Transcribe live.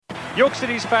York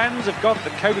City's fans have got the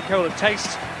Coca-Cola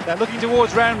taste. They're looking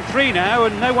towards round 3 now,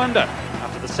 and no wonder,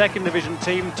 after the second division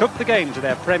team took the game to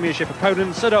their Premiership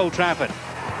opponents at Old Trafford.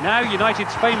 Now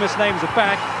United's famous names are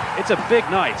back. It's a big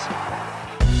night.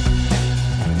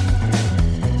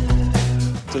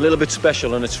 It's a little bit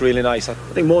special and it's really nice. I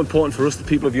think more important for us, the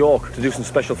people of York, to do something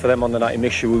special for them on the night and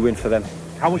make sure we win for them.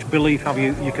 How much belief have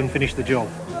you can finish the job?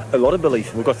 A lot of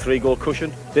belief. We've got 3-goal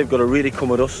cushion. They've got to really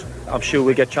come at us. I'm sure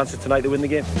we'll get chances tonight to win the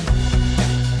game.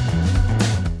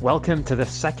 Welcome to the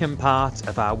second part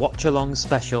of our watch-along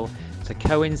special to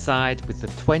coincide with the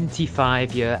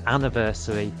 25-year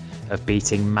anniversary of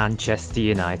beating Manchester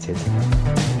United.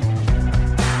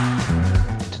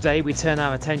 Today we turn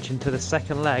our attention to the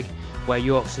second leg, where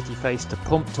York City faced a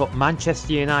pumped-up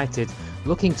Manchester United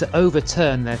looking to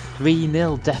overturn their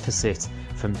 3-0 deficit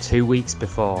from 2 weeks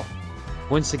before.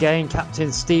 Once again,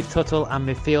 captain Steve Tuttle and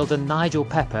midfielder Nigel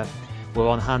Pepper were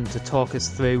on hand to talk us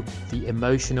through the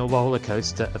emotional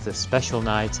rollercoaster of the special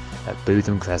night at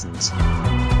Bootham Crescent.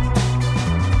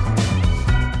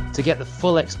 To get the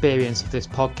full experience of this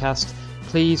podcast,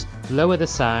 please lower the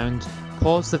sound,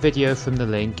 pause the video from the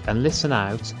link and listen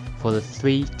out for the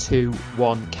 3, 2,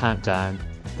 1 countdown,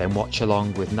 then watch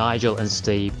along with Nigel and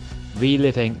Steve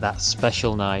reliving that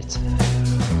special night.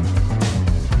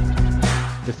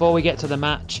 Before we get to the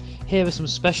match, here are some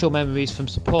special memories from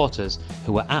supporters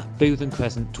who were at Bootham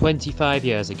Crescent 25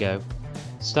 years ago,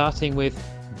 starting with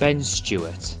Ben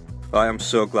Stewart. I am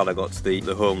so glad I got to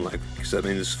the home leg, because I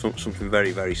mean there's something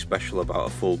very, very special about a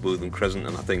full Bootham Crescent,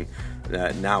 and I think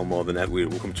now more than ever we'll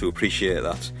come to appreciate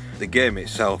that. The game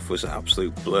itself was an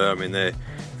absolute blur. I mean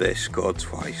they scored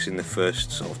twice in the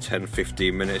first sort of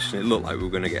 10-15 minutes and it looked like we were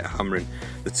going to get a hammering.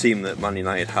 The team that Man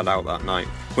United had out that night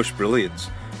was brilliant.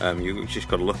 You just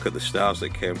got to look at the stars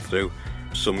that came through.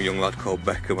 Some young lad called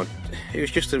Beckham. It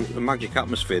was just a magic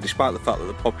atmosphere, despite the fact that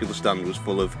the popular stand was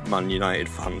full of Man United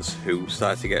fans who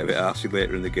started to get a bit arsey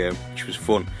later in the game, which was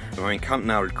fun. I mean,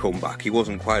 Cantona had come back, he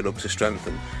wasn't quite up to strength,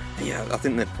 and yeah, I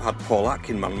think they had Paul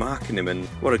Atkin man marking him, and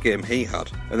what a game he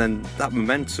had. And then that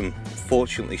momentum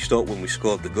fortunately stopped when we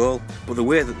scored the goal, but the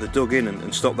way that they dug in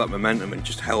and stopped that momentum and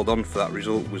just held on for that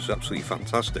result was absolutely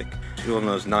fantastic. It's one of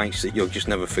those nights that you'll just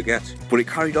never forget. But it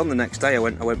carried on the next day. I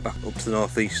went back up to the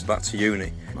northeast, back to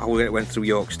uni. I went through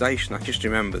York Station. I just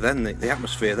remember then the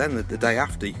atmosphere then, the day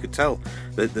after, you could tell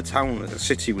that the town, the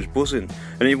city was buzzing.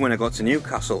 And even when I got to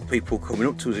Newcastle, people coming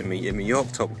up to us in my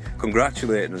York top,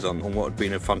 congratulating us on what had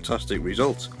been a fantastic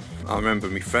result. I remember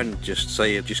my friend just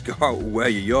saying, just go out and wear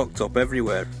your York top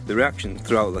everywhere. The reaction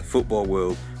throughout the football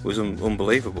world was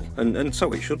unbelievable, and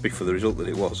so it should be for the result that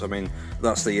it was. I mean,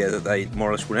 that's the year that they more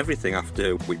or less won everything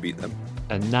after we beat them.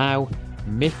 And now,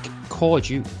 Mick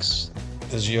Cordukes.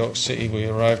 As York City, we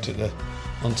arrived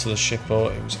onto the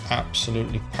shipboard. It was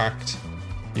absolutely packed.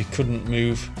 You couldn't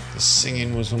move. The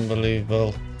singing was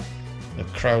unbelievable. The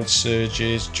crowd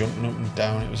surges, jumping up and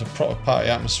down. It was a proper party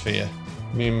atmosphere.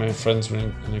 Me and my friends were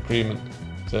in agreement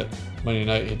that Man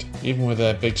United, even with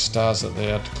their big stars that they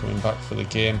had coming back for the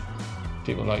game,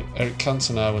 people like Eric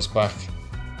Cantona was back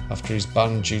after his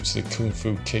ban due to the kung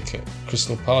fu kick at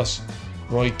Crystal Palace.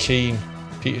 Roy Keane,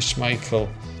 Peter Schmeichel,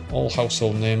 all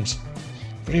household names.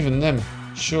 But even them,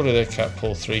 surely they can't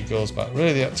pull 3 goals back.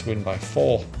 Really, they had to win by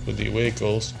 4 with the away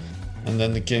goals. And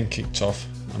then the game kicked off,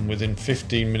 and within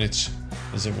 15 minutes,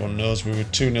 as everyone knows, we were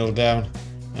 2-0 down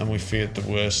and we feared the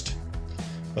worst.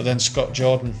 But then Scott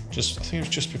Jordan, I think it was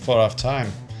just before half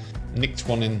time, nicked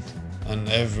one in and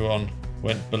everyone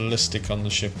went ballistic on the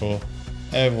shippo.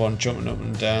 Everyone jumping up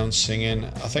and down, singing.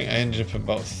 I think I ended up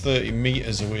about 30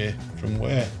 metres away from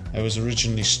where I was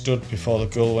originally stood before the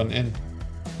goal went in.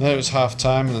 And then it was half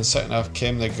time, and then second half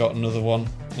came, they got another one,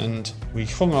 and we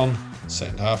hung on.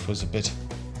 Second half was a bit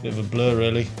of a blur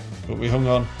really, but we hung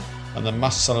on, and the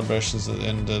mass celebrations at the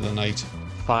end of the night.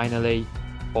 Finally,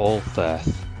 all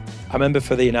Firth. I remember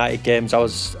for the United games, I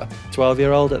was a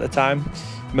 12-year-old at the time.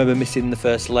 I remember missing the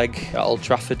first leg at Old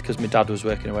Trafford because my dad was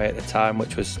working away at the time,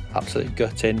 which was absolutely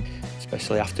gutting,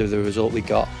 especially after the result we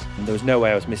got. And there was no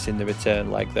way I was missing the return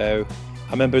leg though.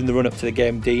 I remember in the run-up to the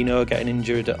game, Dino getting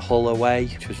injured at Hull away,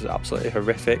 which was absolutely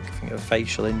horrific. I think a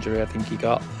facial injury he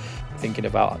got. Thinking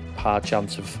about a hard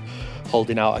chance of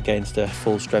holding out against a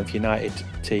full-strength United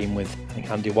team with, I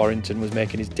think Andy Warrington was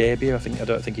making his debut. I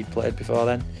don't think he'd played before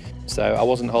then. So I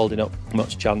wasn't holding up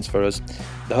much chance for us.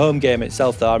 The home game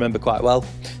itself, though, I remember quite well.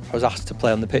 I was asked to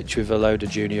play on the pitch with a load of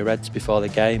junior Reds before the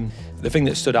game. The thing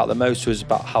that stood out the most was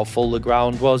about how full the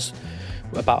ground was.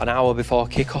 About an hour before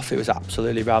kick-off, it was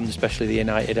absolutely rammed, especially the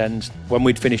United end. When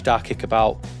we'd finished our kick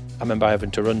about remember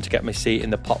having to run to get my seat in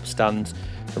the pop stand.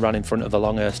 I ran in front of the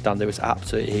Longhurst stand. It was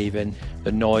absolutely heaving.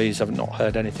 The noise, I've not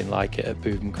heard anything like it at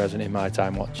Bootham Crescent in my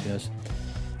time watching us.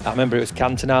 I remember it was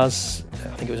Cantona's,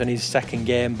 I think it was only his second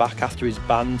game back after his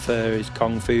ban for his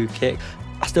Kung Fu kick.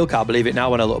 I still can't believe it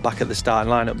now when I look back at the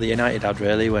starting lineup that United had,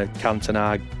 really, where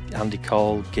Cantona, Andy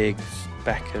Cole, Giggs,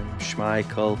 Beckham,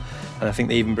 Schmeichel, and I think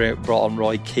they even brought on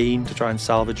Roy Keane to try and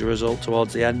salvage a result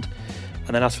towards the end.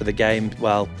 And then as for the game,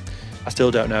 well, I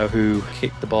still don't know who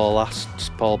kicked the ball last,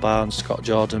 Paul Barnes, Scott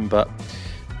Jordan, but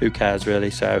who cares really?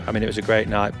 So, I mean, it was a great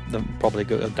night, probably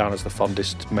go down as the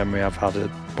fondest memory I've had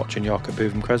of watching York at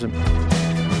Bootham Crescent.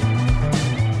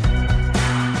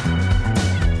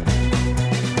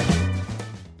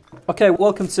 Okay,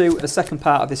 welcome to the second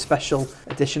part of this special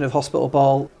edition of Hospital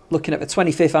Ball, looking at the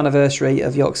 25th anniversary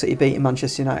of York City beating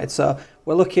Manchester United. So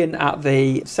we're looking at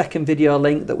the second video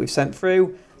link that we've sent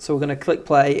through. So we're going to click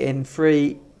play in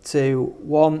 3, 2,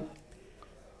 1.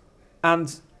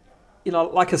 And, you know,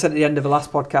 like I said at the end of the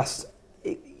last podcast,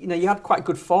 you know, you had quite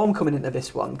good form coming into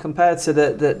this one compared to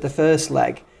the first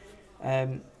leg.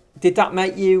 Did that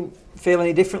make you feel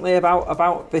any differently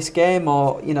about this game,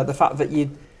 or, you know, the fact that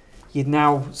you'd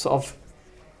now sort of,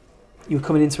 you were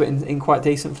coming into it in quite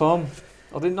decent form?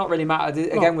 Or did it not really matter?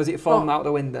 Again, was it form out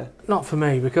the window? Not for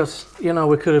me, because, you know,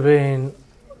 we could have been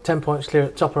 10 points clear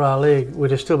at the top of our league. We'd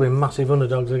have still been massive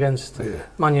underdogs against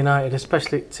Man United,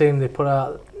 especially the team they put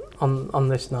out on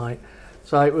this night.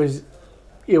 So it was,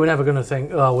 you were never going to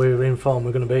think, oh, we were in form,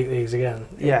 we're going to beat these again.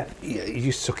 Yeah, you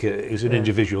just took it. It was an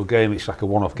individual game. It's like a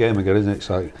one-off game again, isn't it? It's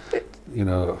like, you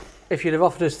know, if you'd have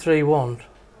offered us 3-1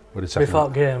 before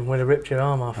game, we'd have ripped your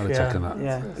arm off. I'd have taken that.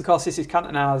 Yeah, of course, this is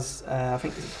Cantona's, I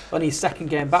think, only his second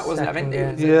game back, wasn't it? I think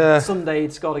it was Sunday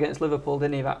he'd scored against Liverpool,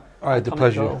 didn't he? I had the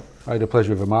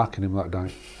pleasure of marking him that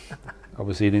night.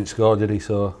 Obviously, he didn't score, did he?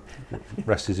 So,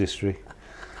 rest is history.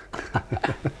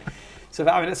 So,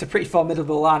 I mean, it's a pretty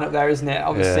formidable lineup there, isn't it?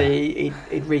 Obviously,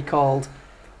 he'd recalled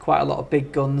quite a lot of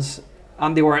big guns.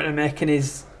 Andy Warrington making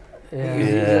his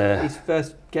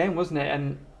first game, wasn't it?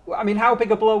 And I mean, how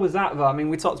big a blow was that, though? I mean,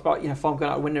 we talked about, you know, form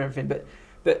going out of window and everything,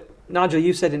 but Nigel,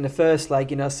 you said in the first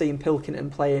leg, you know, seeing Pilkington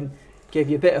playing gave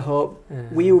you a bit of hope. Yeah.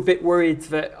 Were you a bit worried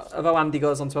that, although Andy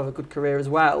goes on to have a good career as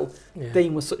well,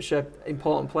 Dean was such an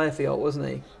important player for you, wasn't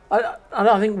he? I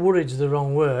don't think worried's the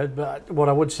wrong word, but what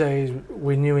I would say is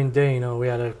we knew in Dean, we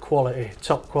had a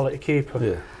top quality keeper.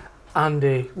 Yeah.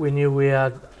 Andy, we knew we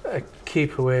had a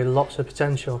keeper with lots of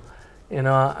potential. You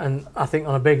know, and I think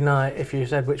on a big night, if you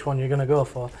said which one you're going to go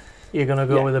for, you're going to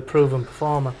go with a proven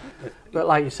performer. But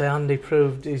like you say, Andy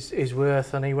proved his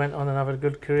worth, and he went on and have a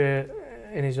good career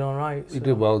in his own right. So. He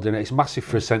did well, didn't it? It's massive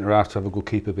for a centre-half to have a good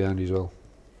keeper behind you as well.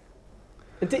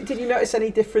 Did you notice any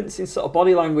difference in sort of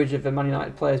body language of the Man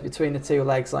United players between the two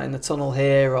legs, like in the tunnel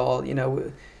here, or, you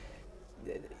know...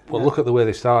 Well, look at the way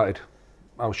they started,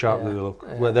 how sharp they look.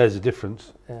 Yeah. Well, there's a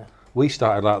difference. Yeah. We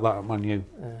started like that at Man U.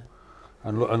 Yeah.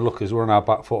 And look, as we're on our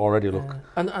back foot already, look,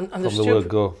 and from the word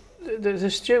go. The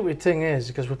stupid thing is,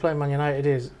 because we're playing Man United,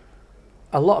 is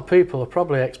a lot of people are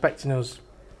probably expecting us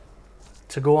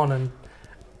to go on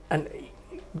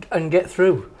and get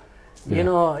through. Yeah. You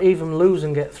know, even lose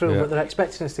and get through, but they're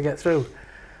expecting us to get through.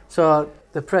 So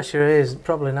the pressure is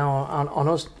probably now on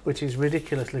us, which is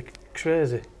ridiculously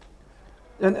crazy.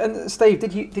 And Steve,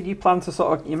 did you plan to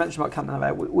sort of, you mentioned about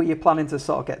Cantona, were you planning to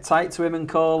sort of get tight to him and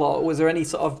Cole, or was there any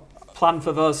sort of plan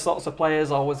for those sorts of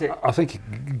players, or was it? I think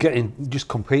just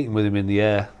competing with him in the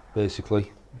air,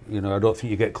 basically. You know, I don't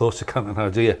think you get close to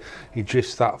Cantona, do you? He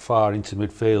drifts that far into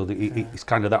midfield. It's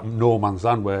kind of that no man's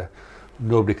land where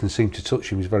nobody can seem to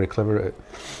touch him. He's very clever at it.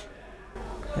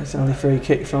 It's only free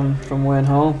kick from Wayne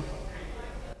Hall.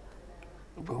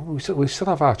 We still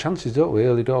have our chances, don't we?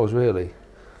 Early doors, really.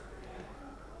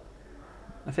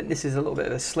 I think this is a little bit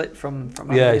of a slip from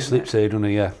Andy, he slips here, doesn't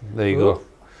he? Yeah, there you go.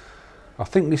 I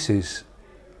think this is...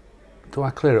 Do I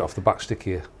clear it off the back stick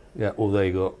here? Yeah, there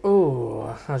you go.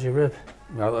 Oh, how's your rib?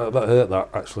 Yeah, that hurt, that,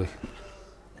 actually.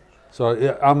 So,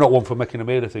 yeah, I'm not one for making a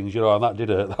made of things, you know, and that did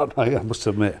hurt that night, I must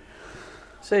admit.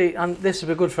 See, and this would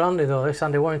be good for Andy, though, this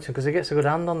Andy Warrington, because he gets a good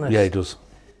hand on this. Yeah, he does.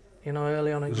 You know,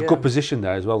 early on in the game. There's a good position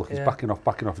there as well. He's backing off.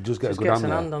 He does get a good hand there. Just gets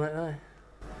an hand on it, doesn't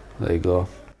he? There you go.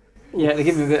 Yeah, they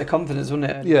give him a bit of confidence,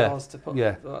 wouldn't it? Yeah.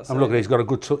 I'm looking, he's got a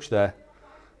good touch there.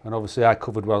 And obviously I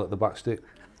covered well at the back stick.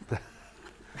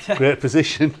 Great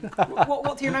position.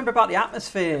 What do you remember about the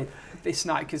atmosphere this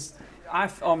night? Because I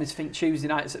always think Tuesday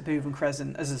nights at Bootham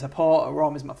Crescent, as a supporter, were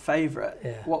always my favourite.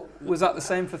 Yeah. What was that the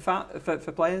same for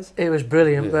players? It was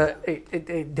brilliant, but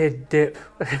it did dip.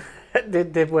 It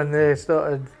did dip when they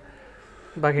started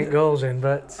bagging goals in,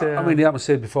 but I mean, the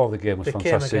atmosphere before the game was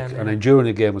fantastic, again, and then during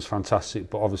the game was fantastic.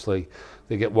 But obviously,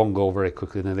 they get one goal very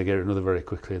quickly, and then they get another very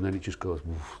quickly, and then it just goes.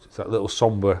 It's that little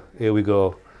sombre. Here we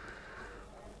go.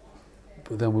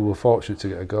 But then we were fortunate to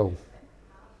get a goal.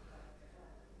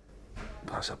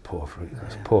 That's a poor free.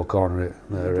 That's a poor corner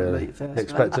there, really.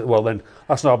 Expected. Well, then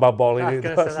that's not a bad ball, is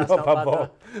it? That's not a bad ball.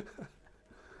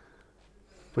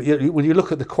 But when you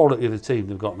look at the quality of the team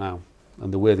they've got now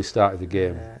and the way they started the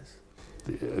game,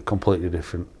 completely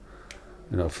different.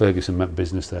 You know, Ferguson meant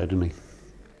business there, didn't he?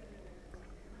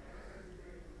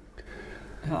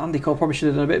 Andy Cole probably should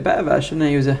have done a bit better there, shouldn't he?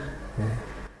 He was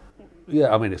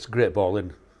Yeah, I mean, it's a great ball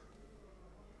in.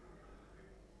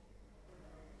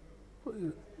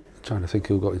 Trying to think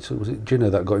who got it. Was it Ginner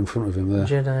that got in front of him there?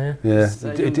 Ginner, yeah.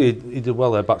 He did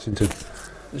well there, Baxington.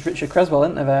 There's Richard Creswell,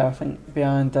 isn't there, I think,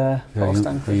 behind young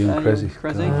Cressy.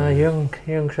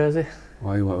 Young Cressy.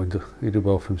 Well, he did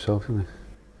well for himself, didn't he?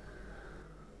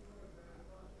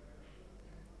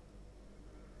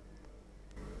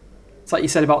 It's like you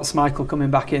said about Schmeichel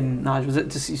coming back in, Nigel. Was it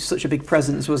just such a big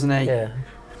presence, wasn't he? Yeah.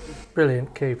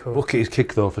 Brilliant keeper. Look at his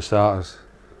kick, though, for starters.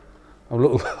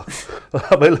 Look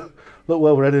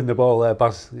where we're heading the ball there,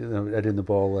 Baz. Heading the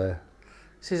ball there.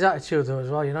 It's his attitude, though, as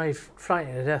well. You know, he's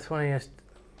frightened to death when he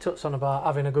touched on about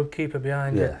having a good keeper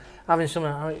behind you. Having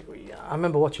someone. I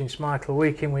remember watching Schmeichel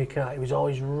week in, week out. He was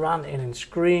always ranting and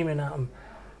screaming at him.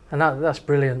 And that's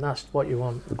brilliant. That's what you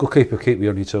want. The good keeper keep you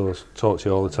on your toes, talk to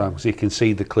you all the time, because he can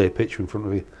see the clear picture in front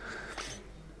of you.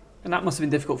 And that must have been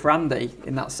difficult for Andy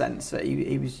in that sense, that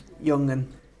he was young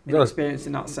and inexperienced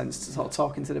in that sense, to sort of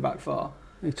talk into the back four.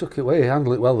 He took it away, he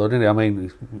handled it well though, didn't he? I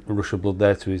mean, a rush of blood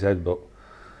there to his head, but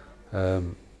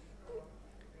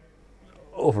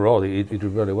overall he did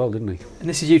really well, didn't he? And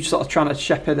this is you sort of trying to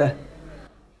shepherd a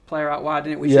player out wide,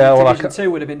 didn't it? Which Division 2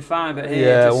 would have been fine, but here...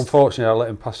 Yeah, unfortunately I let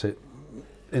him pass it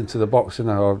into the box,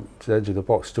 or to the edge of the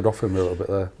box, stood off him a little bit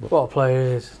there. But what a player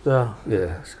he is,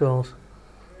 yeah. Scores.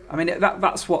 I mean,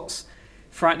 that's what's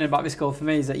frightening about this goal for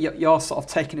me, is that you're sort of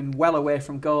taking him well away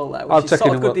from goal there, which is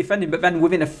sort of good defending, but then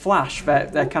within a flash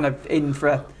they're kind of in for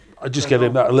a... I just gave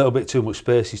him that a little bit too much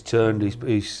space. He's turned,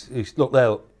 he's look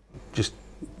there, just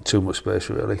too much space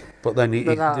really. But then it's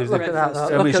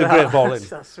a great ball in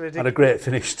and a great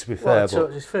finish, to be fair.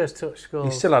 But his first touch score.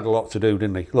 He still had a lot to do,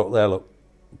 didn't he? Look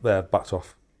there, backed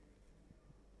off.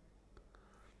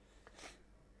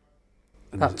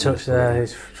 That touch there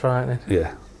is frightening.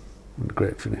 Yeah,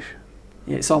 great finish.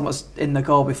 Yeah, it's almost in the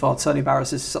goal before Tony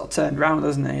Barros has sort of turned round,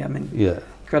 hasn't he? I mean,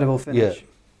 incredible finish. Yeah.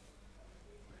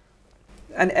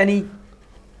 And any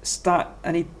sort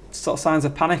of signs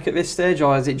of panic at this stage,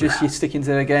 or is it just you sticking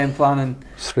to the game plan? And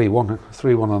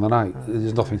 3-1 on the night.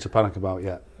 There's nothing to panic about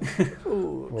yet.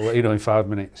 We'll let you know in 5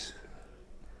 minutes.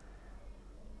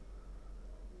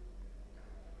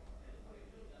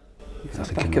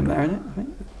 Beckham there, isn't it? I think.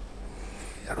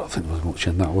 I don't think there was much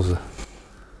in that, was there?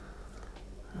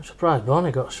 I'm surprised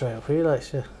Barney got straight up. He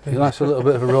likes a little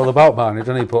bit of a roll about, Barney,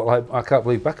 doesn't he? But I can't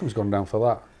believe Beckham's gone down for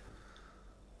that.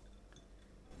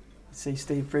 See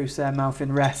Steve Bruce there,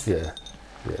 mouthing ref. Yeah.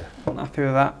 Not happy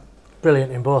with that.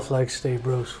 Brilliant in both legs, Steve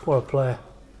Bruce. What a player.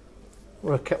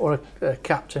 What a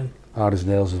captain. Hard as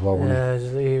nails as well,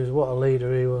 wasn't he? He was, what a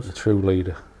leader he was. A true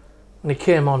leader. And he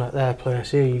came on at their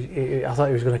place. I thought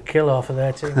he was going to kill off of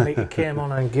their team. He came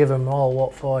on and give them all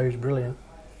what for. He was brilliant.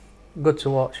 Good to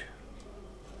watch.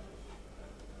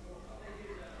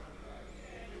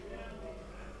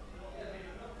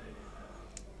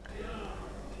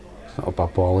 It's not a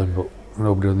bad ball in, but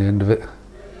nobody on the end of it.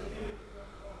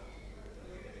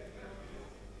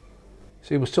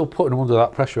 See, we're still putting them under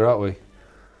that pressure, aren't we?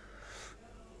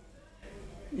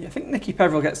 Yeah, I think Nicky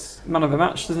Peveril gets man of the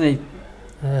match, doesn't he?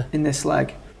 In this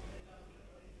leg.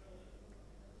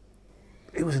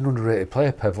 He was an underrated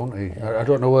player, Pev, wasn't he? I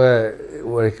don't know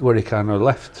where he kind of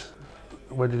left.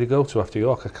 Where did he go to after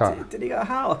York? I can't. Did he go to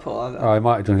Hartlepool? He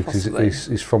might have done it because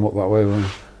he's from up that way, wasn't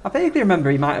he? I vaguely remember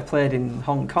he might have played in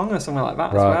Hong Kong or somewhere like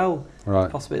that as well.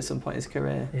 Right. Possibly at some point in his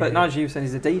career. Yeah. But Nigel, you saying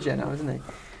he's a DJ now, isn't he?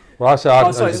 Well, I said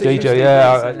he's a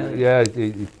DJ.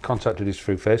 He contacted us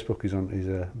through Facebook. He's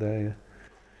there. Yeah.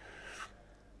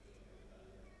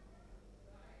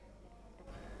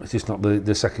 It's just not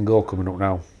the second goal coming up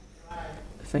now.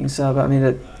 I think so, but I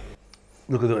mean...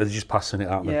 Look at that, they're just passing it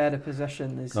out there. Yeah, the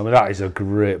possession is... I mean, that is a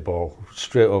great ball.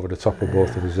 Straight over the top of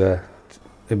both of us there.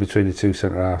 In between the two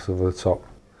centre-halves over the top.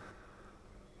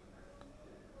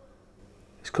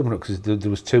 It's coming up because there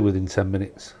was two within 10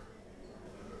 minutes.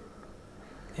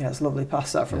 Yeah, it's a lovely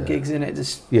pass that from Giggs, isn't it?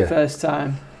 Just first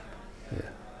time. Yeah.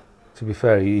 To be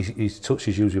fair, his touch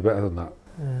is usually better than that.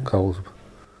 Cole's.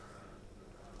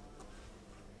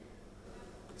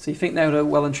 So you think they would have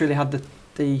well and truly had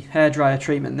the hairdryer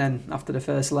treatment then after the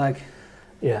first leg?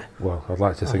 Yeah. Well, I'd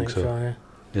like to think so.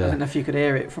 Yeah. I don't know if you could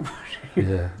hear it from.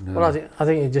 Yeah. No. Well, I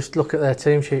think you just look at their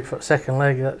team sheet for the second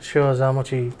leg. That shows how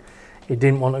much he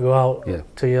didn't want to go out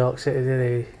to York City,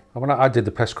 did he? I mean, I did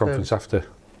the press conference after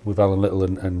with Alan Little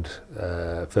and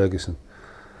Ferguson.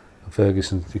 And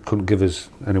Ferguson, he couldn't give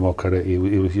us any more credit. He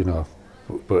was,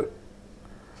 but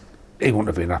he wouldn't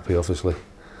have been happy, obviously.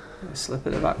 Slip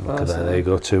at the back post. There you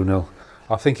go, 2-0.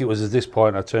 I think it was at this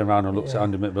point I turned around and looked at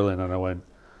Andy McMillan and I went,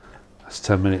 "That's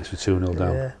 10 minutes for 2-0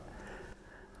 down." Yeah.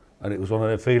 And it was one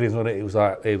of the feelings, wasn't it? It was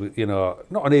like,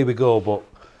 not an here we go, but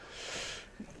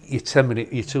you're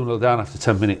 2-0 down after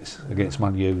 10 minutes against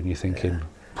Man U, and you're thinking.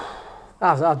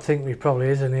 I'd think we probably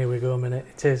is an here we go minute.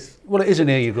 It is. Well, it is an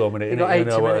here you go minute. You've got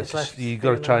 80 minutes left. You've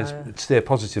got to try and stay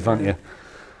positive, haven't you?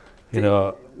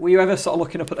 Were you ever sort of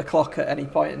looking up at the clock at any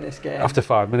point in this game? After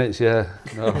 5 minutes, yeah.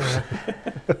 No.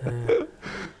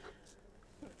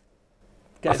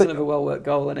 Gets another well-worked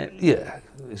goal, isn't it? Yeah,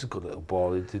 it's a good little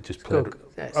ball. They just played.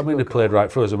 They played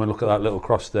right for us. I mean, look at that little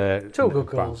cross there. Two good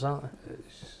goals, aren't they?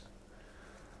 It's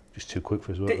just too quick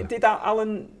for us, weren't they? Did that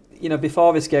Alan?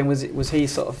 Before this game, was he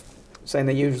sort of saying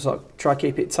the usual sort of try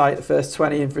keep it tight the first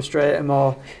 20 and frustrate him,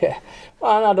 or? Yeah,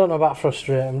 well, I don't know about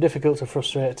frustrate him. Difficult to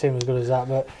frustrate a team as good as that,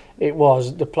 but it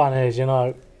was the plan is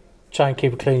try and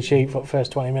keep a clean sheet for the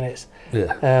first 20 minutes.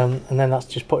 Yeah. And then that's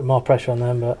just putting more pressure on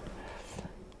them, but.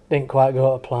 Didn't quite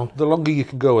go to plan. The longer you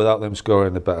can go without them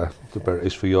scoring, the better it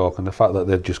is for York. And the fact that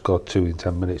they've just got 2 in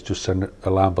 10 minutes just send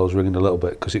alarm bells ringing a little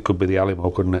bit, because it could be the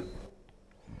Alimo, couldn't it?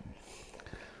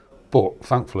 But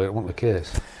thankfully, it wasn't the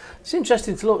case. It's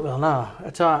interesting to look though now.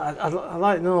 I'd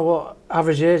like to know what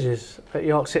average age is at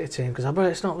York City team, because I bet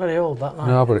it's not very old that night.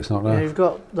 No, but it's not now. You've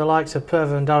got the likes of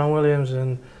Perver and Darren Williams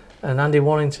and Andy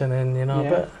Warrington in,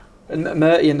 Yeah. And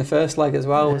Murty in the first leg as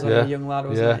well was a young lad,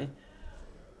 wasn't he?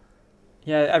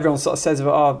 Yeah, everyone sort of says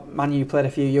about, Man U played a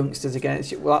few youngsters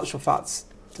against you. Well, actual facts,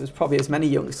 there was probably as many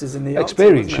youngsters in the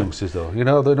experienced youngsters though.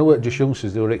 They weren't just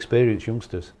youngsters; they were experienced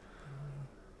youngsters.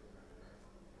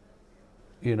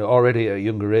 Already at a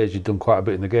younger age, you'd done quite a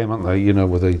bit in the game, haven't they?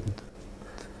 With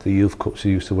the youth cups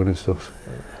he used to win and stuff.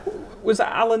 Was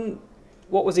that Alan?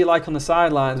 What was he like on the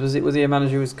sidelines? Was he a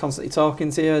manager who was constantly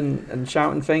talking to you and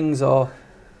shouting things, or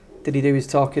did he do his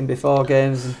talking before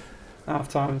games and half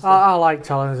time? I liked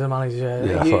Alan as a manager.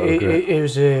 Yeah, I thought he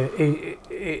was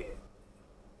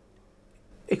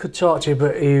he could talk to you,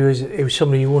 but he was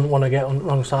somebody you wouldn't want to get on the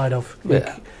wrong side of.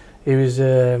 Yeah. He was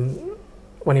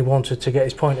when he wanted to get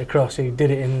his point across, he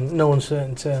did it in no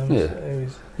uncertain terms. Yeah.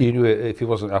 You knew if he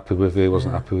wasn't happy with you, he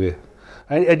wasn't happy with you.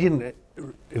 And he didn't.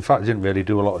 In fact, he didn't really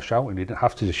do a lot of shouting. He didn't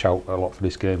have to shout a lot for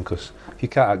this game, because if you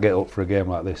can't get up for a game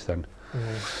like this, then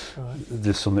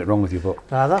there's something wrong with you. But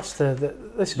that's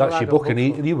this is that's your book, and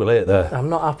you were late there. I'm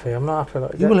not happy.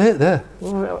 Like you were late there.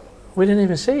 We didn't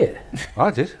even see it. I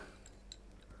did.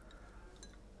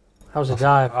 That was a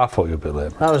dive. I thought you were a bit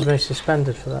late. That was me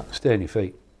suspended for that. Stay on your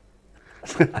feet.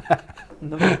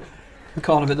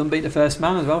 Corner but done beat the first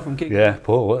man as well from kick. Yeah,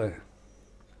 poor, wasn't it?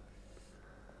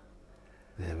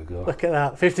 There we go. Look at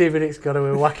that. 15 minutes got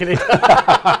away whacking it.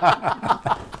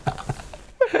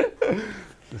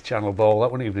 The channel ball. That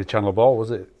wasn't even a channel ball,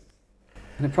 was it?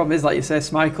 And the problem is, like you say,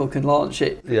 Schmeichel can launch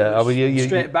it. Yeah, I mean, you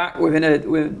straight back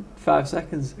within 5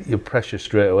 seconds. You're pressure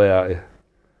straight away, aren't you?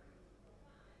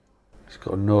 He's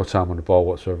got no time on the ball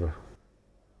whatsoever.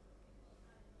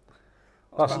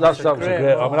 That was a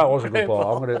great. I mean, that was a good ball.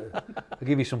 I'll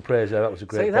give you some praise there. That was a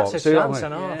great ball. That's a chance, I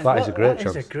know. Yeah. That is a great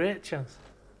chance. It's a great chance.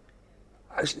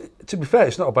 To be fair,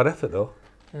 it's not a bad effort though.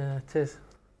 Yeah, it is.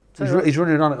 He's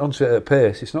running onto it at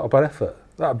pace. It's not a bad effort.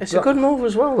 It's a good move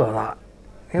as well, though. That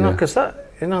because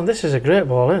this is a great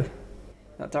ball in.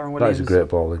 That Darren Williams. That is a great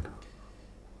ball in.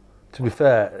 To be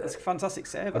fair, it's a fantastic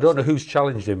save. I don't know who's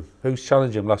challenged him. Who's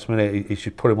challenged him last minute? He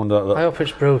should put him under that. I hope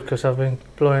it's Bruce, because I've been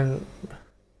blowing.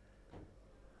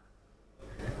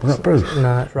 Was that Bruce?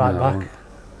 No, it's right back.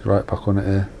 It's right back on it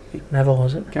here. Neville,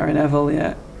 was it? Gary Neville,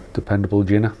 yeah. Dependable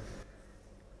Gina.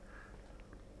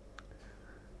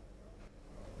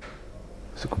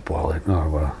 It's a good ball in. No,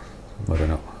 well, maybe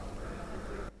not.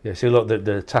 Yeah, see, look,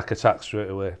 the attack straight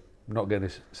away. Not getting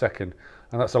a second.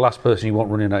 And that's the last person you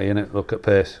want running at you, innit? Look at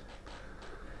pace.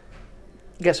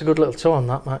 Gets a good little toe on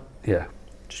that, mate. Yeah.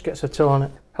 Just gets a toe on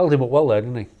it. Held him up well there,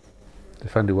 didn't he?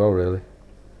 Defended well, really.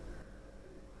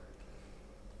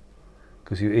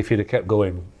 Because if he'd have kept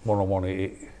going one-on-one,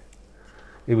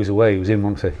 he was away, he was in,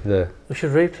 wasn't he? There. We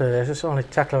should replay this. It's the only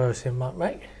tackle I've ever seen Matt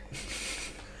make.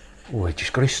 Oh, he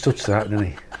just got his studs to that, didn't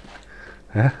he?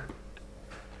 Yeah?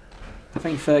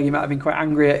 think Fergie might have been quite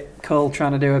angry at Cole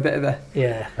trying to do a bit of a...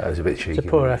 Yeah. That was a bit cheeky. It's a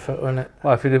poor effort, wasn't it?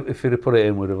 Well, if he'd have put it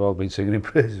in, we'd have all been singing in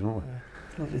praises, wouldn't we?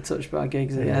 Lovely touch by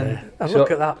Giggs at the end. And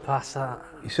look at that pass, that.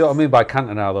 You see what I mean by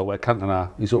Cantona, though, where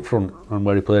Cantona, he's up front and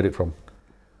where he played it from.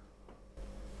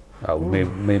 Oh, me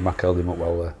and Mac held him up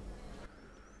well there.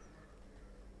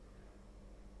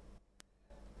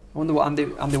 I wonder what Andy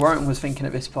Warrington was thinking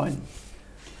at this point.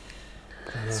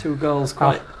 Yeah. 2 goals,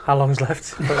 quite... How long's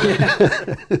left?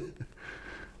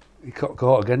 He got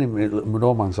caught again in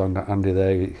no man's land, Andy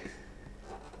there.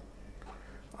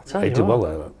 I'll tell he you did what.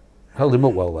 well there. Held him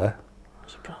up well there.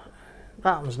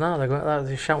 That happens now.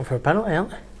 They're shouting for a penalty, aren't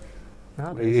they?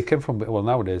 Nowadays. He came from... Well,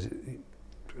 nowadays,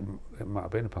 it might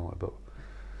have been a penalty, but...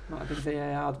 Might have been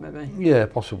VAR, maybe. Yeah,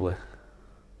 possibly.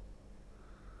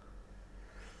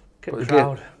 The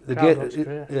crowd.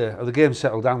 The game's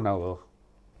settled down now, though.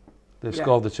 They've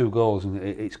scored the 2 goals, and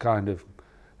it's kind of,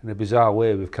 in a bizarre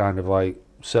way, we've kind of like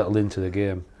settled into the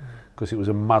game because it was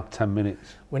a mad 10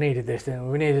 minutes. We needed this, didn't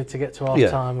we? We needed to get to half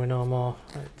time. We know more.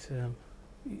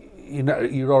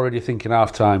 You're already thinking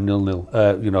half time 0-0.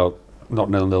 Not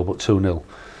 0-0, but 2-0.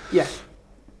 Yeah.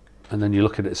 And then you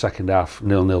look at it the second half,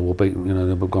 0-0. We'll beat.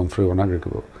 They've gone through on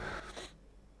aggregate.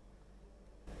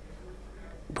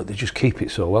 But they just keep it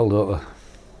so well, don't they?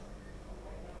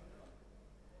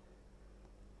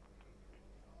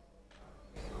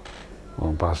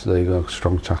 Well, Baz, there you go,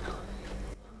 strong tackle.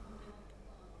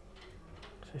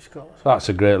 That's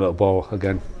a great little ball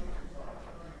again.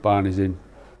 Barney's in.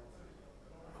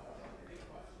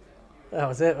 That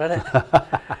was it, wasn't it?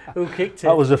 Who kicked it?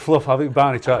 That was a fluff. I think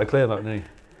Barney tried to claim that, didn't he?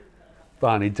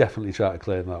 Barney definitely tried to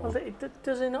claim that one.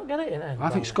 Does he not get it in? I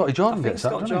think Scotty Jordan gets that,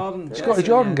 doesn't he? Scotty Jordan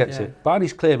Jordan gets it.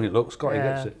 Barney's claiming it, look, Scotty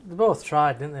gets it. They both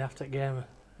tried, didn't they, after the game?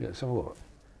 Yeah, let's have a look.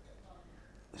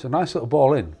 It's a nice little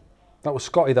ball in. That was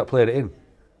Scotty that played it in.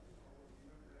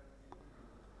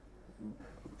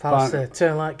 Pallister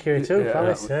turned like Kiri too,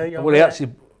 Pallister. Well, he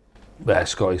actually... Yeah,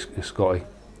 Scotty.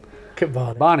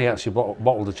 Barney actually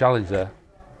bottled the challenge there.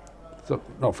 So,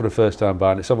 not for the first time,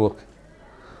 Barney. Let's have a look.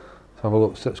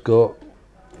 Let's go.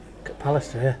 Look at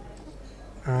Pallister,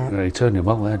 Yeah, he turned him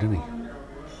well there, didn't he?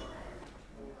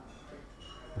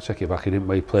 I'll check it back.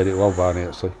 He played it well, Barney,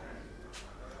 actually.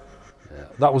 Yeah.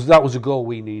 That was a goal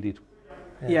we needed.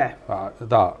 Yeah.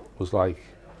 That was like...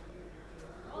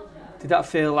 Did that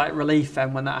feel like relief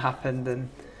then when that happened? And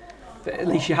at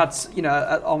least you had,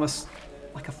 almost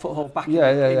like a foothold back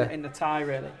in the tie,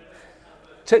 really.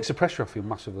 Takes the pressure off you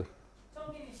massively.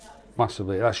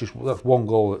 Massively. That's one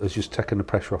goal that has just taken the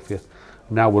pressure off you.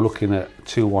 Now we're looking at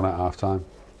 2-1 at half time.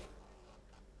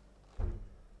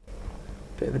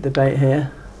 Bit of a debate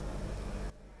here.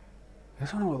 I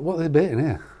don't know what they're debating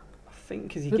here. I think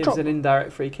because he gives an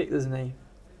indirect free kick, doesn't he?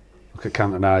 Look at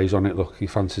Cantona, he's on it, look, he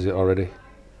fancies it already.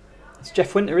 It's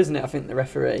Jeff Winter, isn't it, I think, the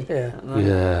referee?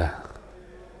 Yeah.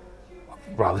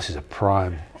 Right, this is a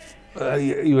prime.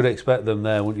 You would expect them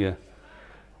there, wouldn't you?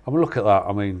 I mean, look at that,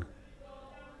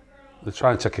 they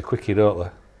try and take a quickie, don't they?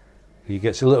 He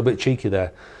gets a little bit cheeky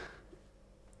there.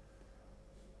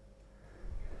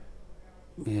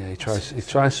 Yeah, he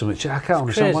tries something. I can't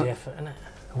understand crazy effort, isn't it?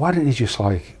 Why didn't he just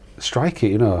strike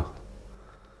it,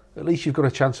 At least you've got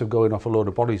a chance of going off a load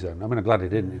of bodies then. I'm glad he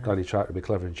didn't. I'm glad he tried to be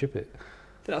clever and chip it.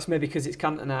 That's maybe because it's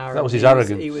Cantona. That was his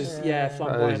arrogance. He was flamboyant.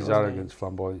 That was his arrogance,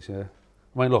 flamboyance, yeah.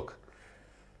 Look.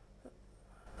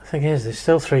 The thing is, there's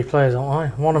still 3 players online.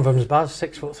 One of them's Baz,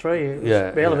 6'3". It was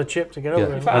a hell of a chip to get over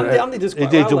him. In fact, Andy does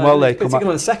quite well there. Particularly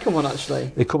on the second one,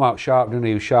 actually. He come out sharp, didn't he?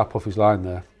 He was sharp off his line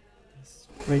there.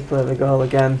 Replay the goal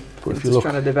again. But if just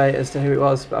trying to debate as to who it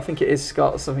was, but I think it is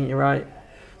Scott, so I think you're right.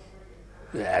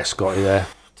 Yeah, Scotty there.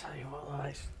 Tell you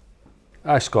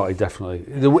what, Scotty, definitely.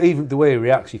 Even the way he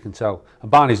reacts, you can tell.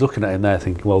 And Barney's looking at him there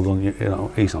thinking, well done,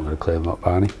 he's not going to claim that,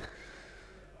 Barney.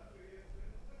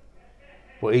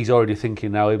 But he's already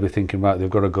thinking now, he'll be thinking, right, they've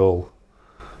got a goal.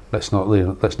 Let's not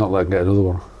let them get another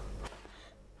one.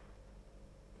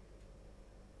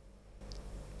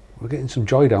 We're getting some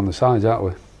joy down the sides, aren't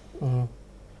we? Mm-hmm.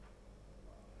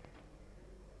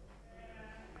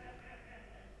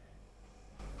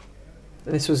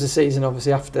 This was the season,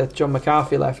 obviously, after John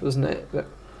McCarthy left, wasn't it? But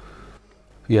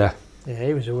yeah. Yeah,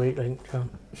 he was a weak link,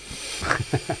 John.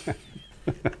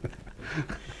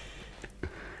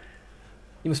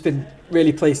 You must have been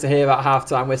really pleased to hear about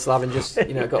half-time whistle having just,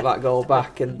 got that goal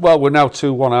back. And well, we're now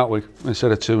 2-1, aren't we?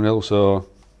 Instead of 2-0, so...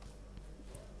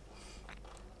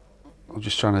 I'm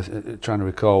just trying to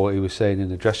recall what he was saying in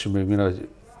the dressing room,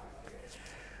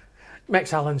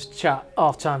 Makes Alan's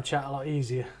half-time chat a lot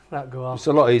easier, that goal. It's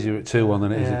a lot easier at 2-1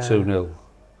 than it is at 2-0.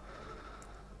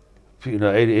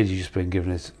 But, Eddie's just been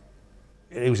giving us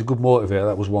he was a good motivator.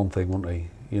 That was one thing, wasn't he?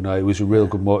 You know, he was a real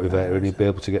good motivator, and he'd be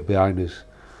able to get behind us.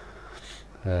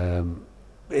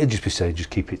 He'd just be saying, just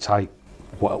keep it tight.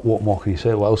 What more can you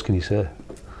say? What else can you say?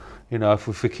 You know,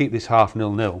 if we keep this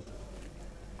 0-0,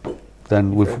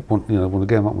 then we've won the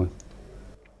game, haven't we?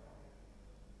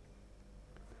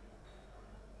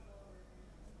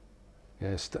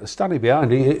 Yeah, standing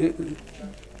behind, he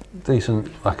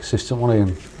decent assistant, wasn't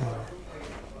he?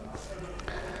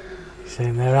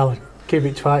 Same there, Alan. Keep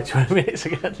it tight 20 minutes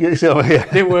again. Yeah.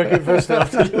 Didn't work in first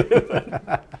half. Oh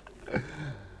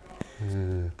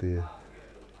dear.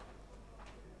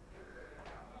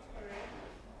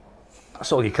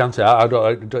 That's all you can say. I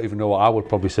don't even know what I would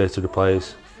probably say to the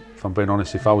players, if I'm being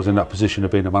honest, if I was in that position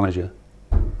of being a manager.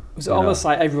 It was almost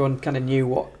like everyone kind of knew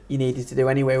what you needed to do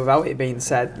anyway without it being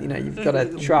said. You know, you've got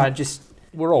to try and just...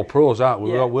 We're all pros, aren't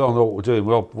we? Yeah. We all know what we're doing.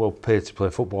 We're all paid to play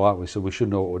football, aren't we? So we should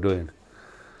know what we're doing.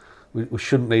 We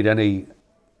shouldn't need any,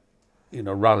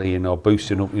 rallying or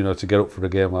boosting up, to get up for a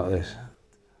game like this.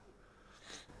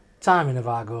 Timing of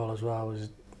our goal as well was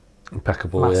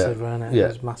impeccable. Massive, wasn't it? Yeah. It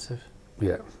was massive.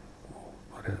 Yeah.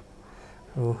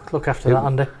 Oh, look after that,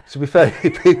 Andy. To be fair, he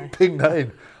pinged that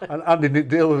in, and Andy didn't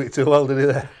deal with it too well, did he?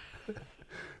 There,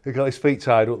 he got his feet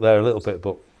tied up there a little bit,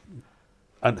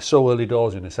 and so early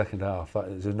doors in the second half. That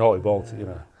is a naughty ball,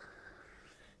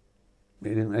 He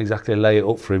didn't exactly lay it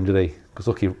up for him, did he? Because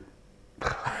look,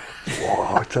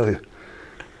 I tell you.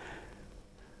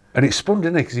 And it spun,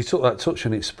 didn't it? Because he took that touch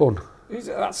and it spun.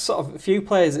 That's sort of a few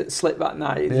players that slipped that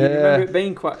night. Yeah. You remember it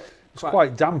being quite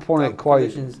damp on it,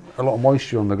 quite conditions. A lot of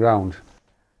moisture on the ground.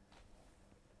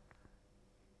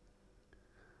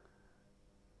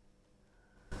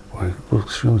 Well,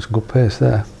 looks showing some good pace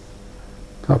there.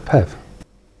 Is that Pev?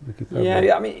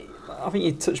 Yeah, I mean, I think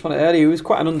you touched on it earlier. He was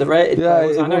quite an underrated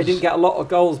player. I know he didn't get a lot of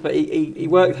goals, but he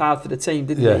worked hard for the team,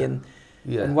 didn't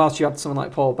he? And whilst you had someone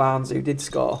like Paul Barnes who did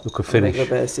score on a regular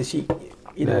basis, he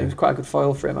was quite a good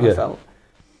foil for him, I felt.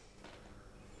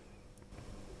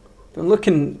 But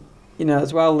looking,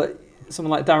 as well, at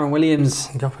someone like Darren Williams.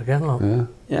 Don't forget, look.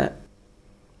 Yeah.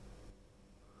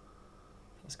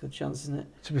 That's a good chance, isn't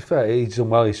it? To be fair, he's done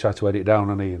well. He's tried to edit it down,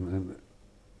 hasn't he?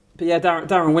 But yeah,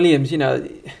 Darren Williams,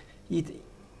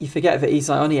 you forget that he's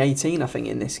like only 18, I think,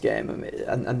 in this game,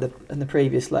 and the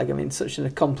previous leg. I mean, such an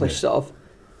accomplished sort of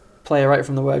player right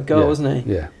from the word go, wasn't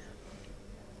he? Yeah.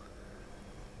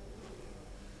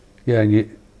 Yeah,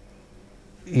 and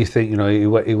you think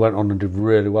he went on and did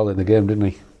really well in the game, didn't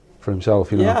he, for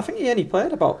himself? Yeah, I think he only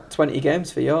played about 20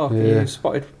 games for York. Yeah. He was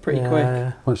spotted pretty quick.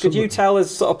 Yeah. Could you tell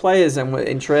as sort of players then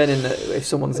in training that if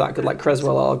someone's that good, like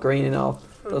Creswell or Greening or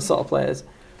those sort of players?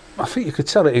 I think you could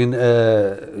tell it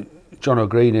in John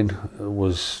O'Greening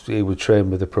he would train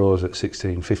with the pros at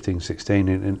 15, 16,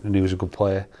 and he was a good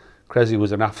player. Cressy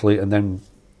was an athlete and then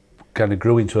kind of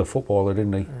grew into a footballer,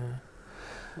 didn't he? Yeah.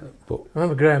 But I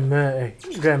remember Graham Murty.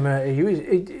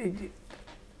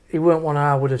 He weren't one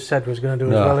I would have said was going to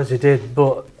do as well as he did,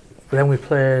 but then we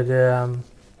played Everton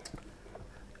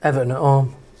at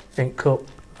home in Cup.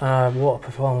 What a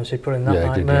performance he put in that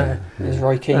night, Murty. There's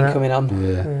Roy Keane coming on.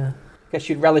 Yeah. I guess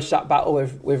you'd relish that battle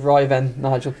with Roy then,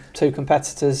 Nigel, two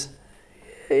competitors.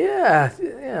 Yeah,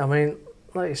 I mean,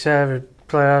 like you say, every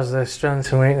player has their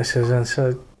strengths and weaknesses, and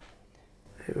so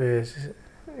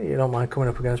you don't mind coming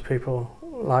up against people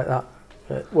like that.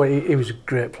 But he was a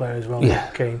great player as well,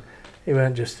 Keane. He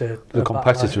weren't just a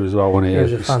competitor as well, wasn't he? He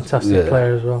was a fantastic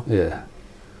player as well. Yeah.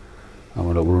 I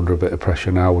mean, we're under a bit of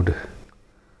pressure now.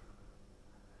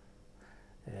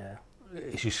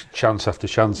 It's just chance after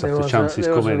chance after chance is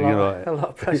coming. A lot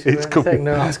of pressure. It's coming.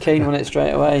 That's Keane won it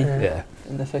straight away. Yeah.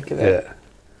 In the thick of it. Yeah.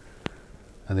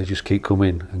 And they just keep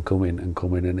coming and coming and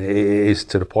coming, and it is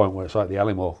to the point where it's like the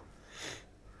Alimo.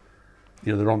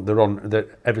 They're on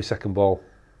every second ball.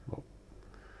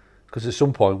 Because at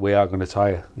some point we are going to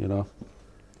tire.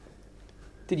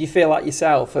 Did you feel like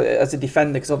yourself as a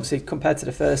defender? Because obviously compared to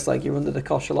the first leg, you're under the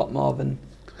cosh a lot more than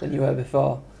you were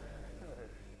before.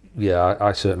 Yeah,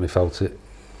 I certainly felt it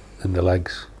in the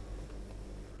legs.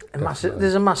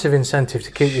 There's a massive incentive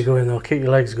to keep you going, though. Keep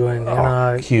your legs going.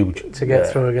 Huge to get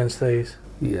through against these.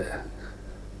 Yeah,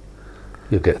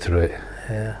 you'll get through it.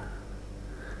 Yeah.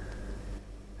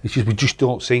 It's just we just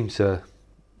don't seem to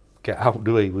get out,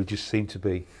 do we? We just seem to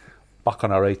be back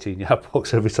on our 18-yard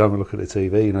box every time we look at the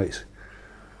TV.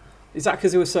 Is that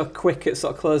because they were so quick at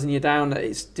sort of closing you down that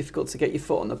it's difficult to get your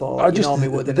foot on the ball like you normally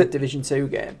would in a Division 2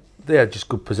 game? They had just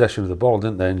good possession of the ball,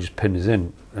 didn't they? And just pinned us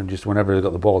in. And just whenever they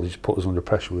got the ball, they just put us under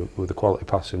pressure with the quality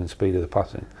passing and speed of the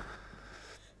passing.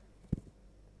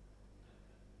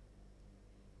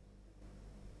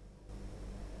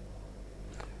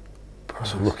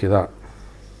 So lucky that.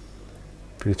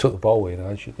 If you took the ball away,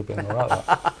 you should have been all right.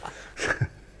 That.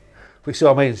 But you see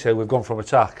what I mean? So we've gone from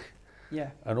attack,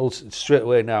 and straight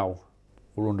away now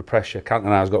we're under pressure.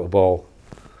 Cantona's got the ball.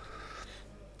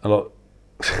 And look,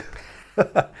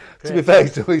 to be fair,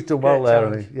 he's done well there,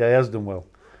 hasn't he? Yeah, he has done well.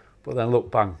 But then look,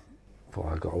 bang!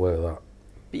 I got away with that.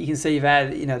 But you can see there,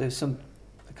 there's some.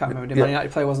 I can't remember the Man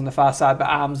United player was on the far side, but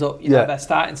arms up. They're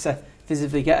starting to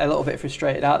visibly get a little bit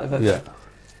frustrated out of it. Yeah,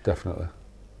 definitely.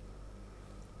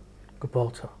 Good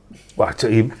ball, Tom. Well,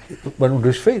 he went under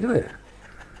his feet, didn't it?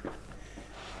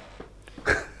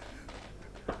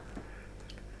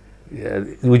 Yeah,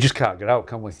 we just can't get out,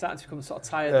 can we? Starting to become sort of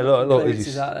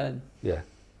tired. Yeah.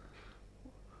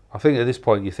 I think at this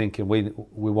point you're thinking we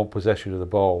want possession of the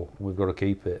ball, and we've got to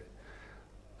keep it,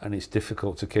 and it's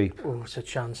difficult to keep. Oh, it's a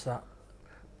chance that.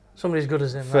 Somebody as good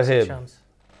as him, for that's him, a chance.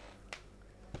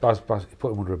 Baz, he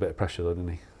put him under a bit of pressure though,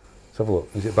 didn't he? Let's have a look.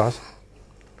 Is it Baz?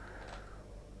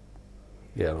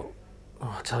 Yeah, look.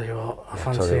 Oh, I tell you what, I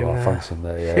fancy him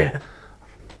there, yeah.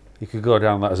 You could go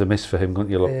down that as a miss for him,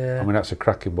 couldn't you? Look, I mean, that's a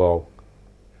cracking ball.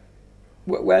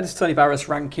 Where does Tony Barras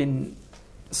rank in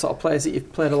sort of players that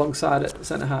you've played alongside at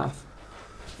centre half?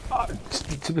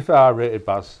 To be fair, I rated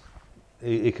Baz.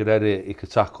 He could head it, he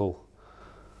could tackle,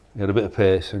 he had a bit of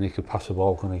pace, and he could pass the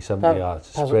ball, couldn't he? 70 yards,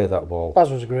 spray that ball. Baz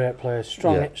was a great player,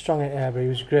 strong at air, but he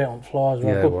was great on floor as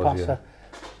well, good passer.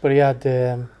 But he had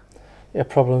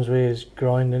problems with his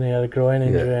groin, didn't he? He had a groin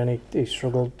injury, and he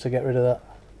struggled to get rid of that.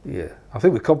 Yeah, I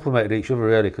think we complemented each other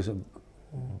really, because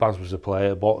Baz was a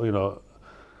player, but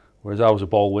whereas I was a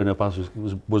ball winner, Baz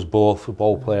was both a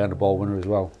ball player and a ball winner as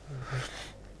well.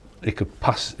 He could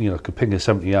pass, could ping a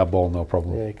 70-yard ball, no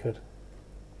problem. Yeah, he could.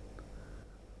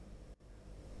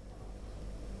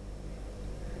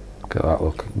 Look at that,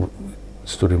 look.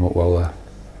 Stood him up well there.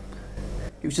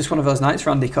 It was just one of those nights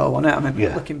for Andy Cole, wasn't it? I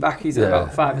mean, looking back, he's at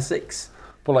about 5 or 6.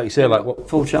 But like you say, what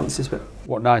full chances. But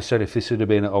what Nice said, if this had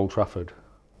been at Old Trafford,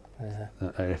 and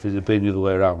if it had been the other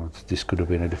way around, this could have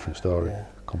been a different story,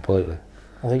 completely.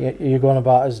 I think you're going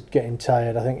about as getting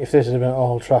tired. I think if this had been at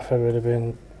Old Trafford, it would have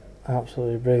been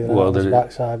absolutely breathing out his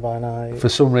backside by now. For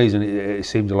some reason, it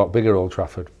seemed a lot bigger, Old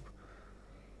Trafford.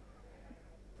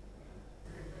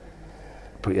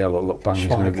 But yeah, look, bang, he's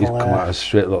come out as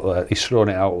straight, look there. He's thrown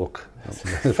it out, look.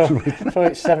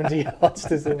 From 70 yards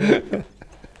to something.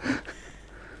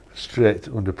 Straight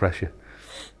under pressure.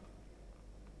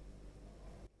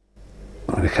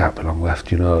 I mean, it can't be long left,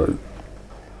 Because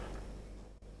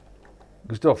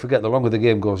don't forget, the longer the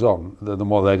game goes on, the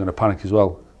more they're going to panic as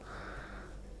well.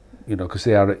 Because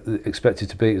they are expected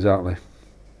to beat us, aren't they?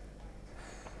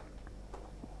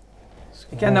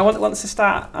 Again, now once they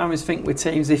start, I always think with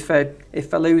teams, if they're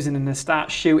losing and they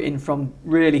start shooting from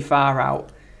really far out,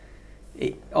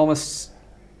 it almost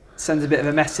sends a bit of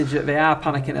a message that they are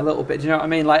panicking a little bit. Do you know what I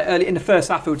mean? Like early in the first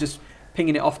half, they were just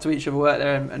pinging it off to each other, weren't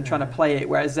they, and trying to play it.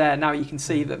 Whereas there now, you can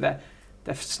see that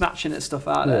they're snatching at stuff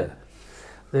out there.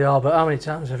 They are, but how many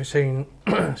times have you seen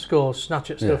scores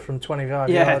snatch at stuff from 25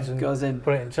 yards and goes in?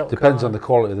 Put it in top Depends corner. on the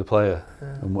quality of the player,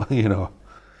 and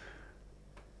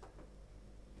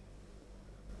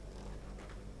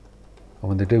I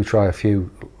mean, they do try a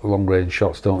few long-range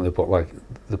shots, don't they? But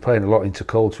they're playing a lot into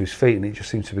Cole to his feet, and it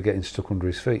just seems to be getting stuck under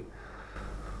his feet.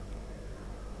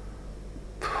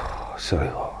 Sorry.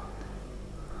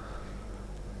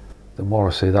 The more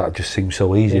I see that, it just seems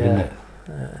so easy, didn't it?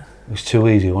 Yeah. It was too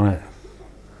easy, wasn't it?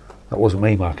 That wasn't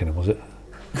me marking him, was it?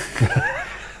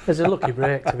 It's a lucky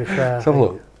break, to be fair. Let's have a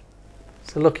look.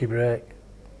 It's a lucky break.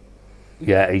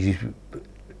 Yeah, easy.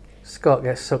 Scott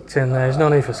gets sucked in there. There's no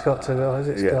need for Scott to go, is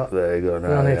it, Scott? Yeah, there you go.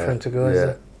 No need for him to go, is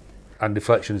there? And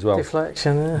deflection as well.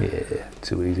 Deflection, Yeah,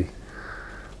 too easy.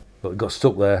 But it got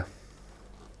stuck there.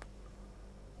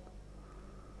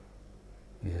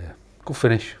 Yeah, good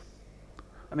finish.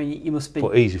 I mean, you must be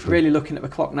really looking at the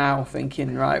clock now,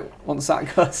 thinking, right, once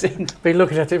that goes in. Been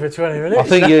looking at it for 20 minutes. I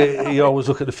think you always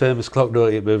look at the famous clock,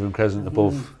 don't you, at Moving Crescent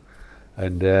above.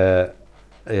 And, it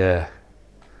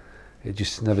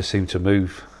just never seemed to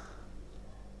move.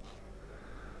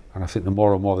 And I think the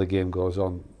more and more the game goes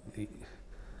on,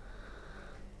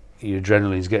 your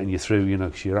adrenaline's getting you through,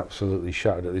 because you're absolutely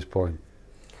shattered at this point.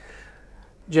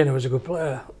 Jenny was a good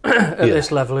player at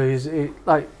this level. He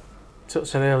like Tut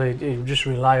said earlier, he was just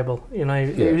reliable. He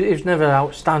was never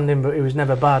outstanding, but he was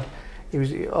never bad. He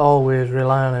was always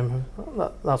rely on him.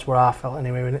 That's what I felt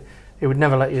anyway. He would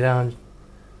never let you down.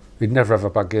 He'd never have a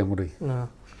bad game, would he? No.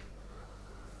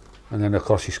 And then, of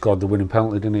course, he scored the winning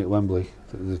penalty, didn't he, at Wembley?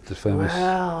 The famous.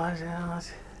 Well,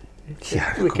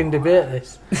 we can debate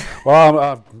this.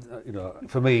 Well,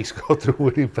 for me, he scored the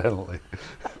winning penalty.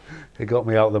 He got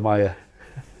me out of the mire.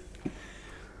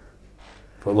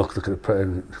 But look at the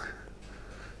pattern.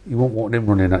 You wouldn't want him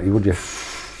running at you, would you?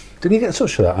 Didn't he get a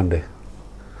touch for that, Andy?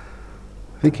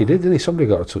 I think he did, didn't he? Somebody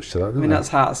got a touch to that, didn't I mean, they? that's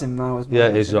Hearts in now as well. Yeah,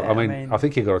 it is. isn't it? I mean, I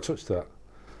think he got a touch to that.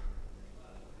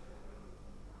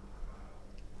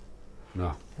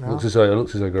 No. No. Looks as though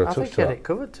he got a I touch think to he had that. it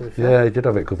covered, to be fair. Yeah, he did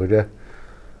have it covered, yeah.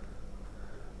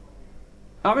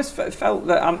 I always felt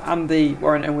that Andy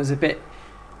Warrington was a bit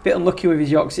unlucky with his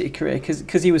York City career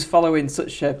because he was following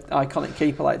such an iconic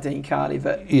keeper like Dean Carney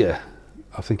that Yeah,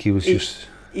 I think he was just...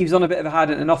 He was on a bit of a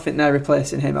hiding and nothing there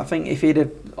replacing him. I think if he'd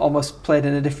have almost played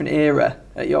in a different era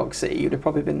at York City, he'd have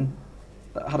probably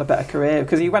had a better career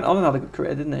because he went on and had a good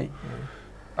career, didn't he?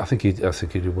 I think he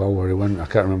did well where he went. I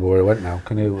can't remember where he went now.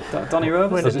 Can you? Donny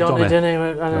Rovers? Went to Donny, didn't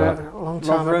he? A long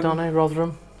time at Donny,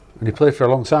 Rotherham. And he played for a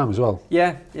long time as well.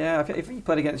 Yeah. I think he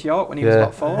played against York when he was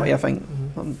about 40, I think.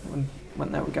 When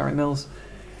went there with Gary Mills.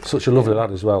 Such a lovely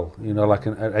lad as well. You know, like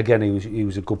again, he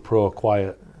was a good pro,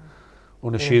 quiet,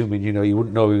 unassuming. You know, you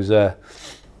wouldn't know he was there.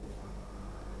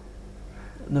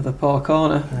 Another poor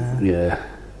corner. Yeah.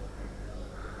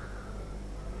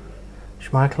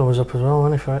 Schmeichel was up as well,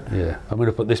 wasn't he, for it? Yeah. I mean,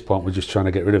 up at this point, we're just trying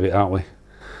to get rid of it, aren't we?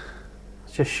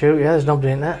 Just shoot, yeah, there's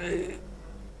nobody in there.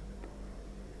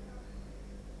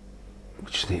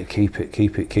 We just need to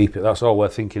keep it. That's all we're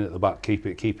thinking at the back. Keep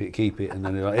it. And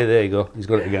then you're like, hey, there you go. He's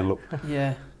got it again, look.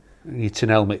 Yeah. Your tin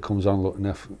helmet comes on, look,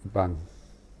 and bang.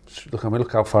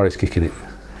 Look how far he's kicking it.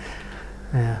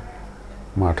 Yeah.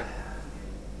 Mad.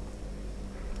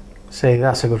 See,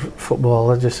 that's a good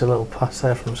footballer, just a little pass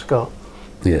there from Scott.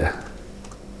 Yeah.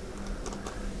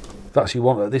 That's you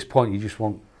want at this point. You just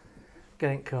want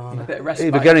Getting corner. A bit of respite.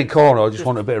 either getting corner or just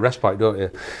want a bit of respite, don't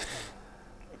you?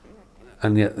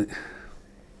 And yet,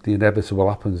 the inevitable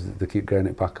happens. They keep getting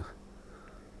it back.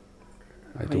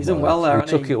 He's done well there. He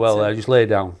took it well there. Just lay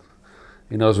down.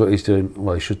 He knows what he's doing.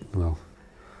 Well, he should. Well,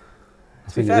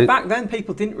 to be fair, back then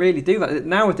people didn't really do that.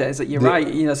 Nowadays, you're right.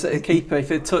 You know, so a keeper, if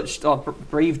it touched or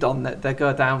breathed on, they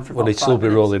go down for. Well, they'd still be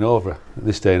rolling over at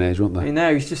this day and age, wouldn't they? I mean,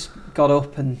 now he's just got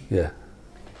up and. Yeah.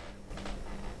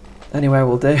 Anywhere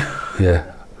will do.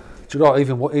 Yeah. Do you know,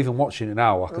 even watching it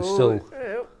now, I can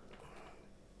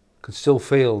still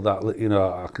feel that, you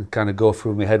know, I can kind of go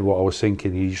through my head what I was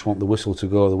thinking. You just want the whistle to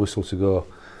go.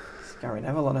 It's Gary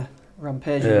Neville on a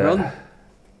rampaging run.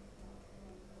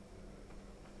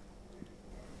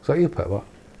 Is that you, Pep? What?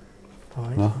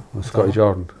 Right. No, that's Scotty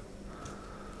Jordan.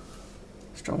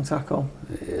 Strong tackle.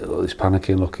 Yeah, look, he's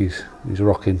panicking. Look, he's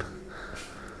rocking.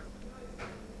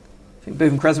 I think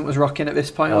Bootham Crescent was rocking at this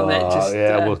point, wasn't it? Just,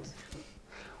 well,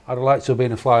 I'd have liked to have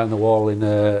been a fly on the wall in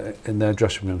their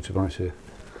dressing room, to be honest with you.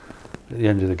 At the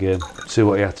end of the game, see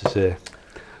what he had to say.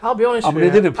 I'll be honest with you. I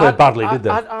mean, they didn't play badly, did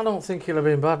they? I don't think he'll have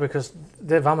been bad because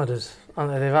they've hammered us and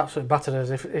they've absolutely battered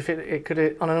us. If it could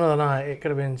have, on another night, it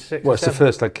could have been 6. Well, it's 7. The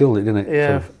first leg killed it, didn't it?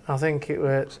 Yeah, so. I think it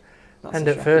was. End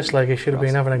at first leg, he should have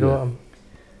been having a go at them.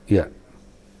 Yeah.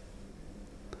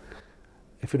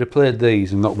 If he'd have played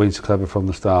these and not been so clever from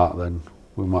the start, then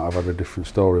we might have had a different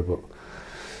story. But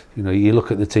you know, you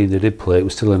look at the team they did play; it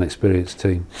was still an experienced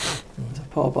team. It's a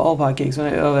poor ball by Giggs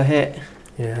when it overhit.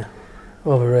 Yeah,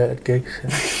 overrated Giggs.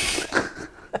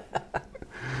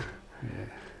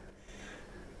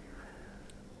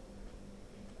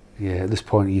 Yeah, at this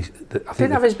point, I think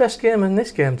didn't have his best game in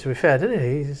this game. To be fair, did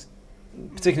he?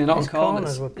 Particularly not on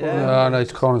corners. Were poor. Yeah. No,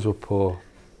 his corners were poor.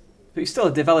 But he's still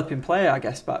a developing player, I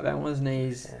guess, back then, wasn't he?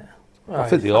 Yeah. Well, I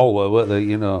think they all were, weren't they?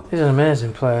 You know, he's an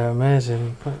amazing player.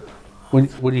 Amazing.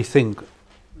 When you think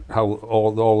how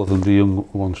all of them, the young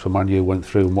ones from Man U, went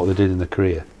through and what they did in their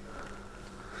career.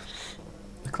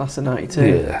 The class of '92.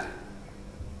 Yeah.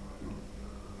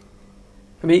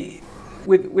 I mean,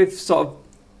 with sort of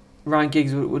Ryan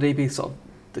Giggs, would he be sort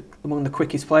of among the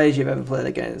quickest players you've ever played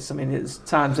against? I mean, there's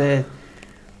times there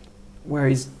where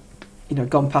he's, you know,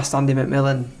 gone past Andy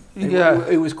McMillan,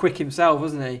 who was quick himself,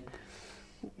 wasn't he?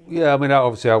 Yeah, I mean,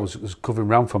 obviously I was covering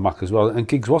round for Mac as well, and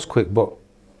Giggs was quick, but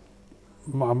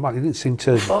Mac, he didn't seem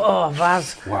to. Oh,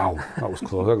 Vaz! Wow, that was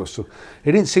close. That got so.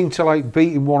 He didn't seem to like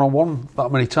beat him one-on-one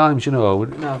that many times, you know.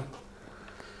 No.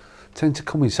 Tend to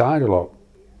come inside a lot.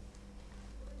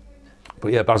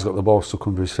 But yeah, Baz got the ball stuck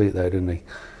under his feet there, didn't he?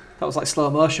 That was like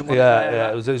slow motion. Wasn't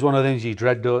Yeah. It was one of the things you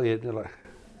dread, don't you? Like,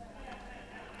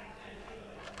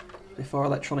 before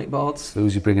electronic boards.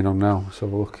 who's he bringing on now? Let's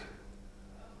have a look.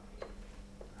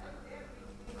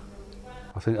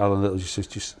 I think Alan Little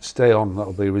just stay on.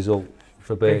 That'll be a result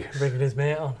for Bakes. Bringing his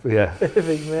mate on. Yeah. Big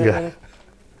mate. Yeah.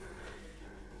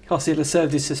 Of course, he'd have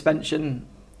served his suspension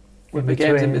with the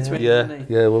games in between. Yeah.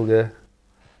 Yeah.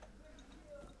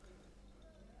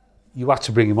 You had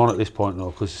to bring him on at this point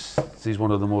though, because he's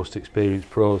one of the most experienced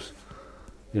pros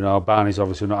You know, Barney's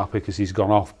obviously not happy because he's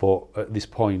gone off, but at this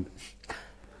point,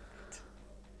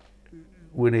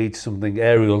 we need something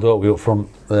aerial, don't we, up front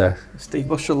there. Steve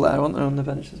Bushell there, wasn't there, on the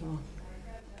bench as well,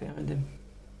 behind him.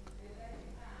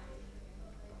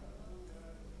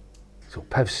 So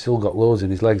Pev's still got loads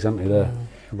in his legs, hasn't he, there?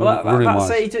 Well, that's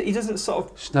it. He doesn't sort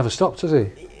of... Just never stopped, does he?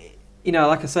 You know,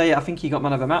 like I say, I think he got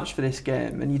man of the match for this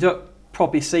game, and you don't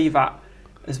probably see that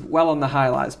as well on the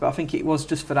highlights, but I think it was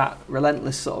just for that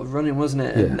relentless sort of running, wasn't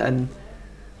it? And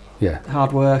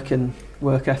hard work and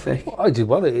work ethic. Well, I did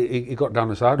well. He got down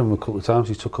the side of him a couple of times.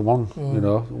 He took him on, you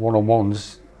know,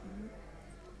 one-on-ones.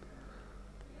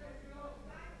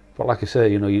 But like I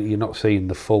say, you know, you're not seeing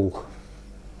the full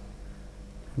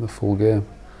game.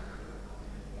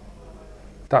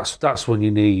 That's when you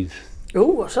need. Oh,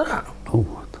 what's that?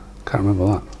 Oh, can't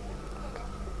remember that.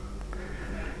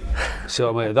 So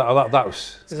I mean, that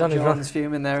was. John's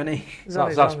fuming there, isn't he?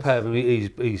 That's Pev. I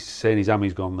mean, he's saying his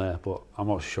hammy's gone there, but I'm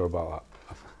not sure about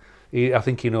that. I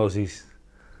think he knows he's.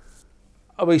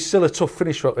 I mean, it's still a tough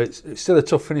finish. It's still a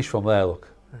tough finish from there. Look,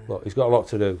 he's got a lot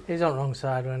to do. He's on the wrong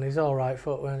side when he's all right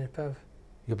foot, weren't he, Pev?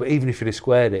 Yeah, but even if he'd have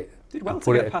squared it, did well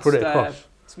put to it past, across.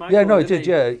 Schmeichel, Yeah, no, he didn't did.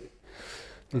 Yeah,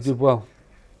 he did well.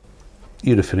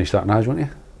 You'd have finished that, Nigel,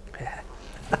 wouldn't you? Yeah.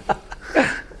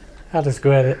 I'd have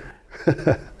squared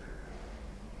it.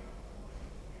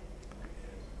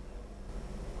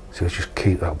 So just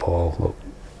keep that ball. Look.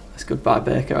 That's good by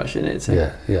Baker, actually, isn't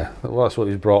it? Yeah. Well, that's what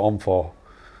he's brought on for.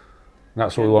 And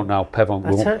that's what we want now. Pev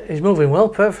on. He's moving well,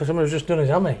 Pev, for someone who's just done his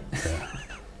hammy. Yeah.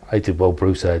 I did well,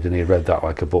 Bruce there, didn't he? Read that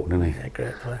like a book, didn't he? Yeah,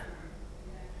 great play.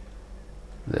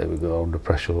 There we go, under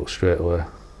pressure, look straight away.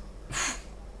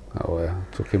 That way,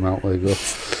 took him out, there you go.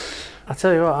 I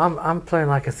tell you what, I'm playing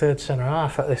like a third centre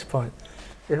half at this point.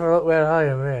 If I look where I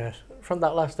am here, from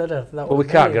that last header. Well, we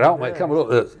can't get out, mate. Can't we?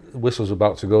 Look, the whistle's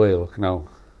about to go here, look now.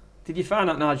 Did you find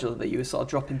out, Nigel, that you were sort of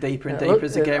dropping deeper and deeper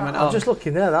as the game went on? I'm just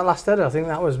looking there, that last header, I think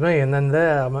that was me, and then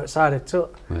there, I'm outside it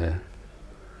took. Yeah.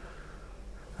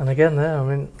 And again there, I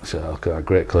mean... So, look at that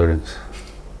great clearance.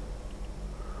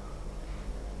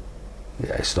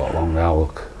 Yeah, it's not long now,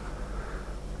 look.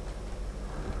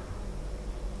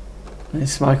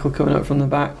 There's Schmeichel coming up from the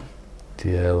back.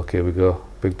 Yeah, look, here we go.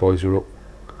 Big boys are up.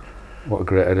 What a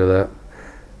great header there.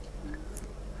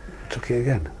 Took it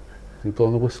again. He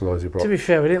blowing the whistle or has he brought? To be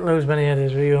fair, we didn't lose many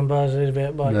headers with you and Baz a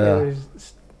bit back. No.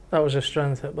 That was a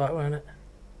strength at back, wasn't it?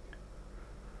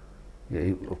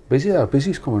 Yeah, busy there.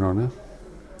 Busy's coming on now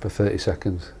for 30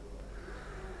 seconds.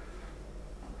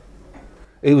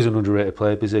 He was an underrated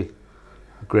player, Busy.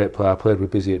 A great player. I played with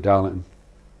Busy at Darlington.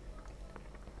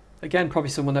 Again, probably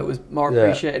someone that was more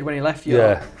appreciated when he left you.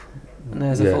 Yeah. And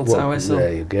there's a full-time whistle. Yeah,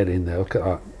 you get in there. Look at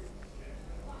that.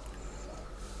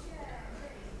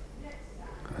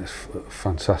 It's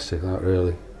fantastic, that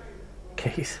really.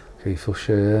 Keith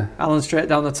Usher, yeah. Alan straight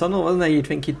down the tunnel, wasn't he? You'd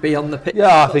think he'd be on the pitch.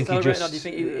 Yeah, I think he just. Or do you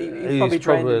think he'd probably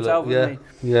trained himself, wouldn't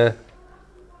he? Yeah.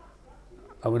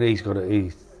 I mean, he's got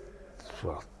it.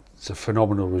 Well, it's a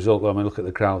phenomenal result. I mean, look at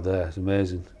the crowd there. It's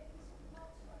amazing.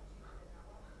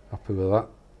 Happy with that.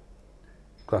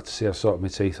 Glad to see I've sorted my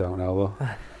teeth out now,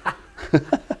 though.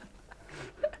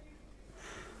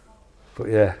 But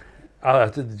yeah. I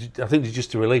think it's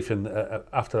just a relief, and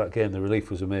after that game, the relief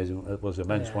was amazing. It was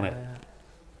immense, wasn't it?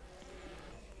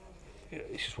 Yeah.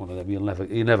 It's just one of them. You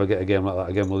never get a game like that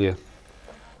again, will you?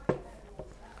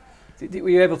 Were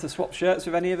you able to swap shirts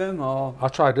with any of them, or? I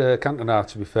tried Cantona,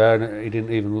 to be fair, and he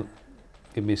didn't even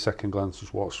give me a second glance.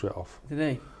 Just walked straight off. Did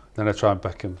he? Then I tried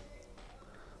Beckham.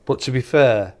 But to be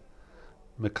fair,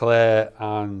 McClare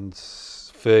and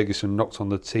Ferguson knocked on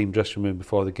the team dressing room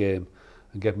before the game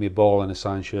and gave me a ball and a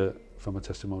signed shirt for my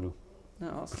testimonial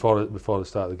before the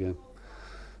start of the game.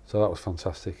 So that was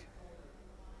fantastic.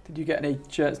 Did you get any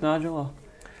shirts, Nigel? Or?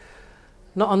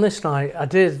 Not on this night. I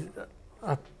did.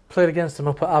 I played against them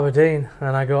up at Aberdeen,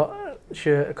 and I got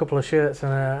a couple of shirts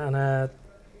and a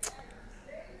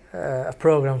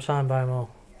programme signed by them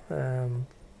all.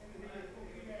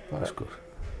 That's good.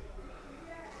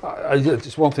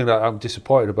 It's one thing that I'm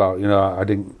disappointed about. You know, I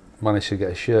didn't manage to get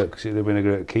a shirt because it would have been a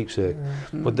great keepsake.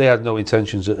 But they had no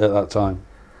intentions at that time.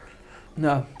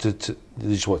 No. They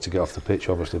just wanted to get off the pitch,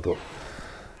 obviously, but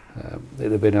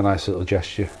it'd have been a nice little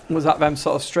gesture. Was that them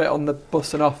sort of straight on the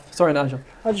bus and off? Sorry, Nigel.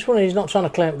 I just wonder, he's not trying to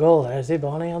claim goal there, is he,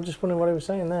 Barney? I'm just wondering what he was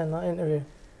saying there in that interview.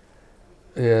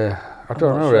 Yeah, I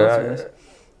don't know. Sure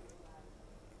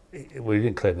well, he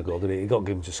didn't claim the goal, did he? He got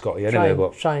given to Scotty anyway.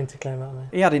 But trying to claim that.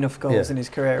 He had enough goals in his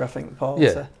career, I think, Paul,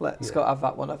 to let Scott have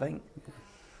that one, I think.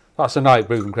 That's a night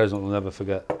Broughton Crescent will never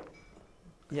forget.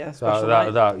 Yeah, special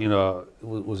night. That you know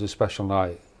was a special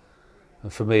night.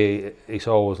 And for me, it's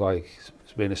always like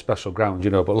it's been a special ground,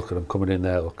 you know. But look at them coming in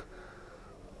there, look,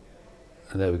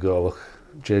 and there we go. Look,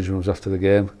 changing rooms after the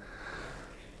game.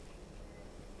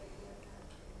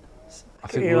 I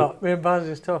think me and Baz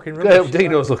is talking rubbish.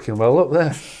 Dino's looking well up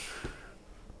there.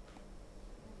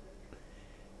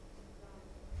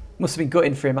 Must have been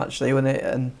gutting for him actually, wasn't it?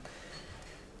 And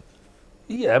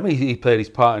yeah, I mean, he played his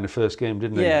part in the first game,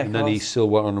 didn't he? Yeah, and then he still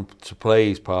went on to play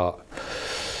his part.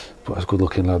 But that's a good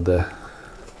looking lad there.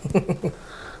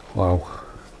 Wow.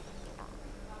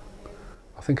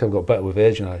 I think I've got better with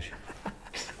age, Nige.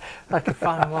 Like a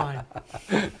fine wine.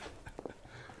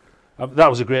 That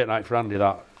was a great night for Andy,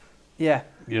 that. yeah,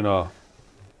 You know.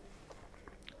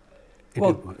 He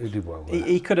did well there.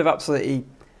 he could have absolutely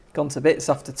gone to bits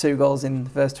after 2 goals in the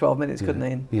first 12 minutes, couldn't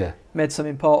he? And Yeah. made some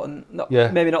important,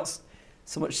 maybe not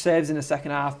so much saves in the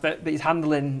second half, but his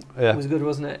handling was good,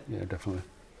 wasn't it? Yeah, definitely.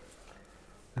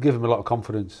 Give him a lot of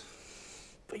confidence.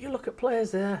 But you look at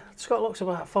players there. Scott looks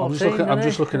about 14. I'm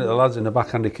just looking at the lads in the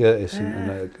back, Andy Curtis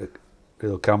and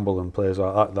Bill Campbell and players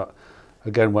like that. That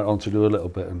again went on to do a little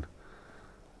bit, and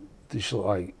they just look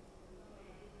like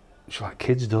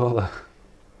kids, don't they?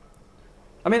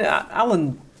 I mean,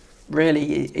 Alan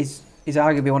really is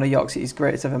arguably one of York City's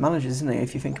greatest ever managers, isn't he?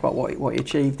 If you think about what he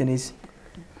achieved in his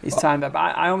time, but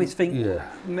I always think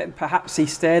perhaps he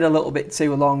stayed a little bit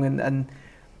too long, and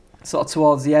sort of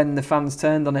towards the end the fans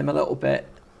turned on him a little bit,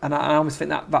 and I almost think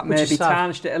that maybe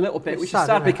tarnished it a little bit, which is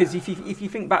sad because if you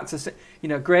think back to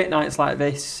great nights like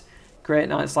this, great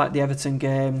nights like the Everton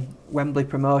game, Wembley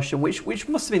promotion, which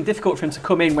must have been difficult for him to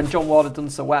come in when John Ward had done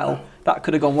so well. That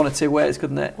could have gone one or two ways,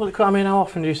 couldn't it? Well, I mean, how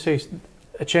often do you see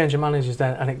a change of managers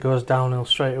then and it goes downhill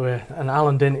straight away? And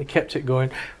Alan didn't, he kept it going,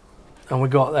 and we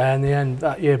got there in the end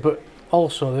that year. But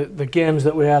also the games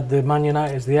that we had, the Man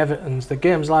Uniteds, the Evertons, the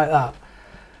games like that,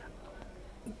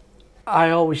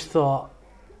 I always thought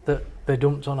that they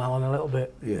dumped on Alan a little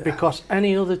bit, because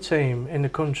any other team in the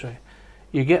country,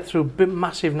 you get through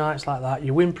massive nights like that,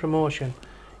 you win promotion,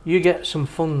 you get some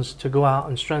funds to go out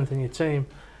and strengthen your team,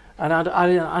 and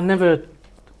I never,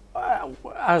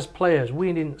 as players,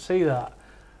 we didn't see that.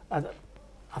 I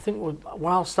think when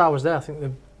Al-Star was there, I think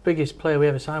the biggest player we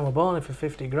ever signed was Barney for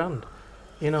 50 grand,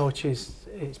 which is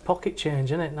it's pocket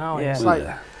change, isn't it now? Yeah. It's like.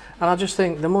 And I just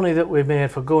think the money that we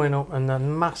made for going up and the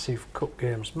massive cup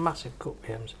games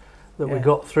that we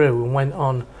got through and went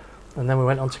on, and then we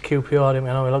went on to QPR, didn't we?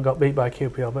 I know we got beat by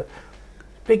QPR, but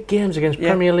big games against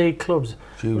Premier League clubs.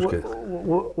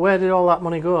 Where did all that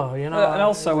money go? And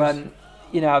also, I've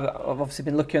obviously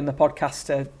been lucky on the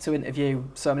podcast to interview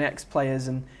so many ex-players,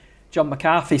 and John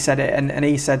McCarthy said it, and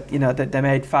he said, that they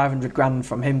made 500 grand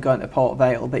from him going to Port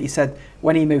Vale, but he said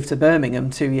when he moved to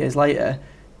Birmingham 2 years later,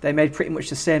 they made pretty much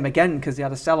the same again because they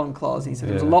had a sell-on clause. He said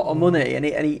there was a lot of money, and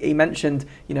he mentioned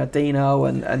Dino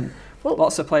and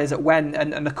lots of players that went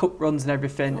and the cup runs and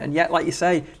everything. And yet, like you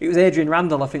say, it was Adrian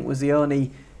Randall, I think, was the only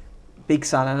big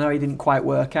sign. I know he didn't quite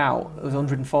work out. It was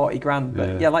 140 grand,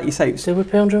 but like you say, did we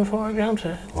pay 140 grand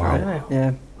to? Wow. Really?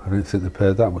 Yeah. I didn't think they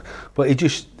paid that much, but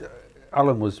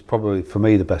Alan was probably for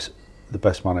me the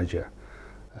best manager.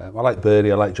 I like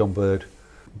Bernie, I like John Bird,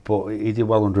 but he did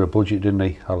well under a budget, didn't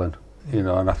he, Alan?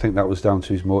 And I think that was down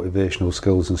to his motivational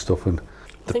skills and stuff, and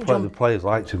the players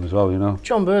liked him as well,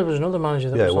 John Bird was another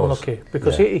manager that was unlucky,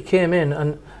 because he came in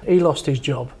and he lost his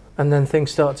job, and then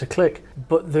things started to click,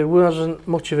 but there wasn't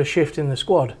much of a shift in the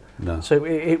squad. No. So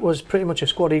it was pretty much a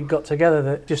squad he'd got together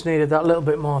that just needed that little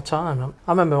bit more time.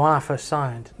 I remember when I first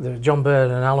signed, John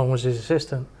Bird and Alan was his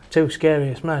assistant. Two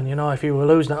scariest men, if you were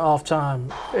losing at half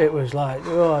time, it was like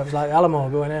Alamo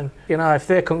going in. If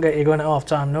they couldn't get you going at half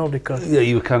time, nobody could. Yeah,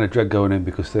 you were kind of dread going in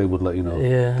because they would let you know.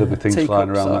 Yeah. There'd be things flying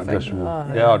around that dressing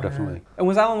room. Definitely. And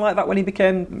was Alan like that when he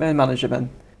became manager then?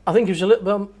 I think he was a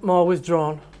little bit more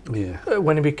withdrawn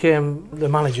when he became the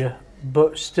manager.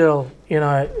 But still,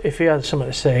 if he had something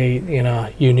to say,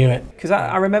 you knew it. Because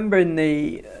I remember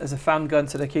as a fan going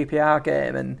to the QPR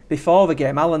game, and before the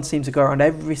game, Alan seemed to go around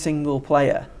every single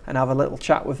player and have a little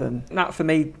chat with them. And that, for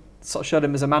me, sort of showed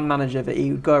him as a man manager, that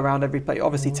he would go around every player,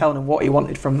 obviously telling them what he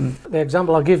wanted from them. The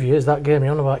example I'll give you is that game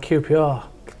you're on about QPR,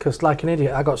 because like an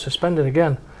idiot, I got suspended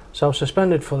again. So I was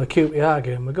suspended for the QPR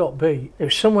game. We got beat. It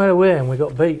was somewhere away and we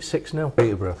got beat 6-0.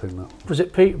 Peterborough, I think that. Was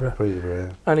it Peterborough? Peterborough,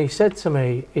 yeah. And he said to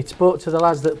me, he spoke to the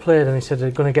lads that played, and he said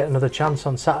they're going to get another chance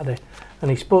on Saturday.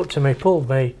 And he spoke to me, pulled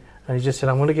me, and he just said,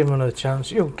 I'm going to give them another chance.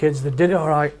 Young kids, they did it all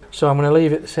right. So I'm going to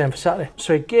leave it the same for Saturday.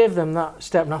 So he gave them that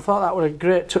step, and I thought that was a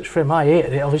great touch for him. I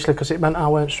hated it, obviously, because it meant I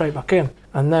went straight back in.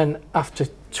 And then after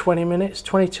 22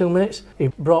 minutes, he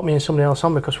brought me and somebody else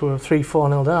on because we were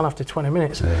 3-4-0 down after 20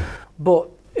 minutes. Yeah. But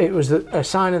it was a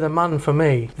sign of the man for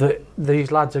me that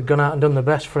these lads had gone out and done the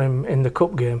best for him in the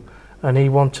cup game, and he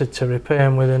wanted to repay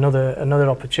him with another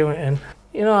opportunity. And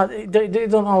you know, it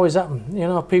don't always happen. You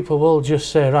know, people will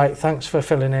just say, right, thanks for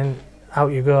filling in,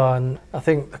 out you go. And I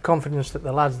think the confidence that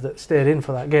the lads that stayed in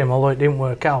for that game, although it didn't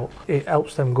work out, it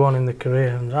helps them go on in the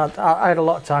career. And I had a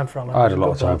lot of time for Alan. I had a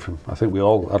lot of time for him. I think we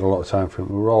all had a lot of time for him.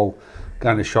 We were all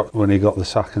kind of shocked when he got the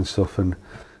sack and stuff, and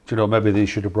you know, maybe they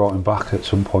should have brought him back at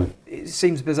some point. It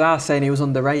seems bizarre saying he was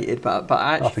underrated, but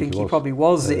I actually think he probably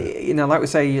was. Yeah. You know, like we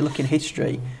say, you look in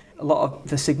history, a lot of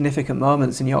the significant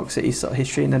moments in York City's sort of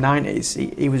history in the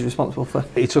 90s, he was responsible for.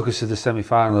 He took us to the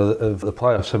semi-final of the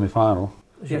playoff semi-final.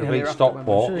 Yeah, We'd have beat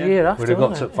Stockport, we'd have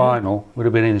got to final, we'd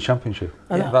have been in the championship.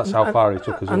 That's how far he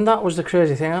took us. And that was the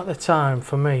crazy thing at the time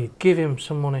for me. Give him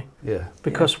some money. Yeah.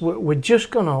 Because we'd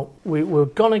just gone up, we're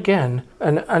gone again,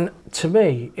 and to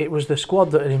me, it was the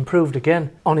squad that had improved again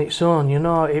on its own. You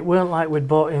know, it weren't like we'd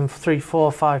bought in 3,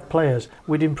 4, 5 players.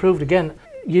 We'd improved again.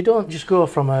 You don't just go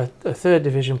from a third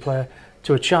division player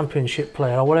to a championship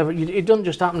player or whatever. It doesn't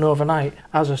just happen overnight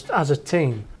as a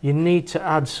team. You need to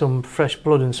add some fresh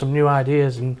blood and some new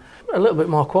ideas and a little bit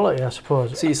more quality, I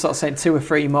suppose. So you're sort of saying 2 or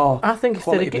 3 more. I think if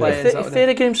they'd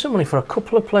have given some money for a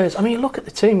couple of players, I mean, look at the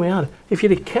team we had. If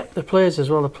you'd have kept the players as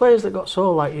well, the players that got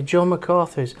sold, like your Joe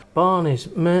McCarthy's, Barney's,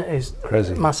 Mertys,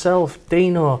 Cressy, myself,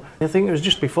 Dino. I think it was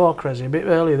just before Cressy, a bit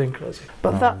earlier than Cressy.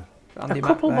 But Andy a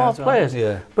couple Mack more as well. players.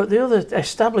 Yeah. But the other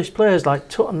established players like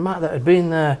Tut and Matt that had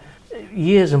been there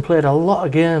years and played a lot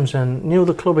of games and knew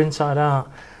the club inside out.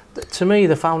 To me,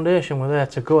 the foundation were there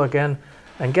to go again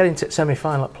and get into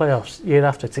semi-final at playoffs year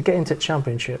after, to get into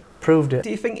championship, proved it. Do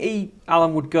you think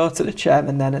Alan would go to the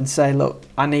chairman then and say, look,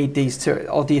 I need these 2,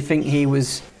 or do you think he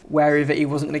was wary that he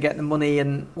wasn't going to get the money,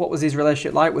 and what was his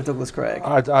relationship like with Douglas Craig?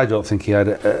 I don't think he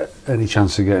had any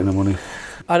chance of getting the money.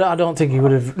 I don't think he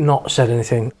would have not said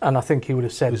anything, and I think he would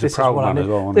have said, this is what I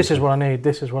need, this is what I need,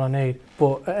 this is what I need.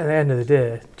 But at the end of the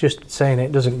day, just saying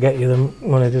it doesn't get you the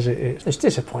money, does it? It's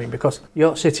disappointing, because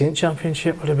York City in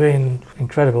Championship would have been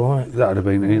incredible, wouldn't it? That would have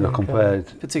been, you know, compared...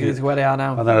 Particularly to where they are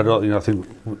now. And then I think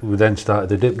we then started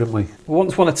the dip, didn't we?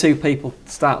 Once 1 or 2 people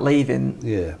start leaving,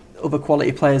 other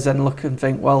quality players then look and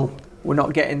think, well, we're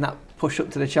not getting that push up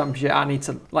to the championship. I need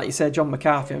to, like you said, John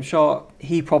McCarthy, I'm sure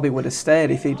he probably would have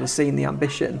stayed if he'd have seen the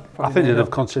ambition. I think they'd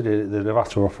have considered it, they'd have had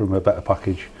to offer him a better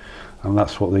package, and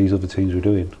that's what these other teams were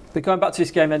doing. But going back to this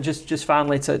game then, just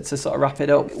finally to sort of wrap it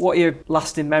up, what are your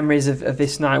lasting memories of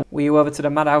this night? Were you over to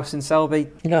the Madhouse in Selby?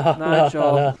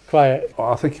 No, quiet.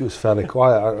 I think it was fairly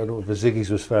quiet. I don't know if the Ziggy's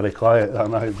was fairly quiet that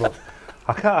night, but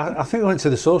I think we went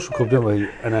to the social club, didn't we?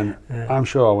 And then I'm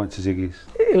sure I went to Ziggy's.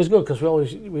 It was good because we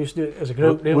used to do it as a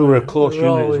group. We were a close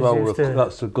unit as well.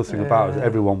 That's the good thing about it.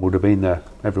 Everyone would have been there.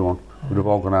 Everyone would have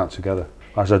all gone out together.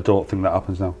 As I don't think that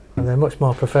happens now. And they're much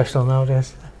more professional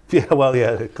nowadays. Yeah, well,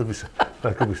 yeah, it could be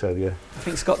said, yeah. I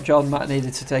think Scott Jordan might have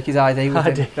needed to take his ID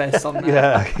with him based on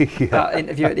that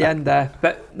interview at the end there.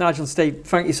 But Nigel and Steve,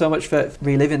 thank you so much for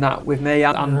reliving that with me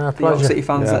and the York City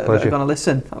fans that are going to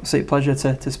listen. Absolute pleasure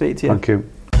to speak to you. Thank you.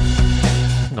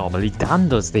 Normally Dan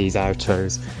does these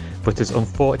outros, but has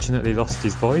unfortunately lost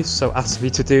his voice, so asked me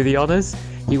to do the honours.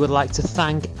 He would like to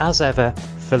thank, as ever,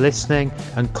 for listening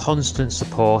and constant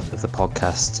support of the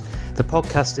podcast. The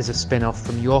podcast is a spin-off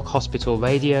from York Hospital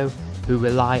Radio, who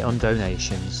rely on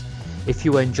donations. If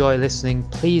you enjoy listening,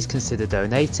 please consider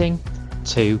donating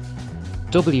to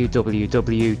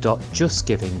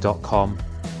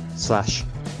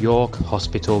www.justgiving.com/York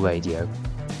Hospital Radio.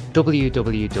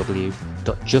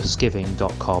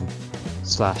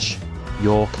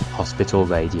 www.justgiving.com/York Hospital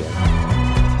Radio.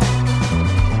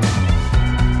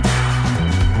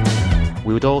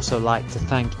 We would also like to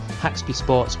thank Haxby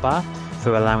Sports Bar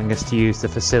for allowing us to use the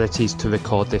facilities to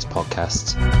record this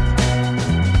podcast.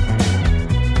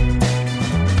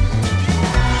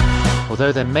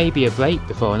 Although there may be a break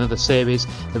before another series,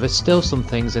 there are still some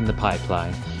things in the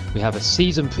pipeline. We have a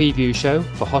season preview show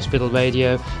for Hospital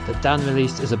Radio that Dan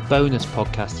released as a bonus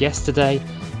podcast yesterday,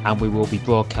 and we will be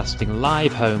broadcasting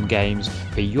live home games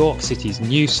for York City's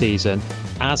new season,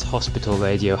 as Hospital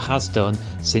Radio has done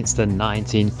since the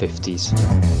 1950s.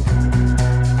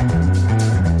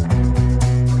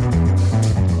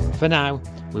 For now,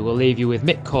 we will leave you with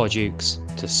Mick Cordukes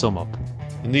to sum up.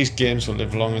 And these games will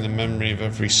live long in the memory of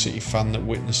every City fan that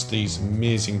witnessed these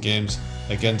amazing games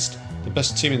against the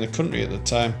best team in the country at the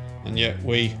time, and yet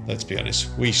let's be honest,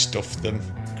 we stuffed them.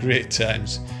 Great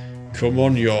times. Come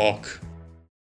on, York.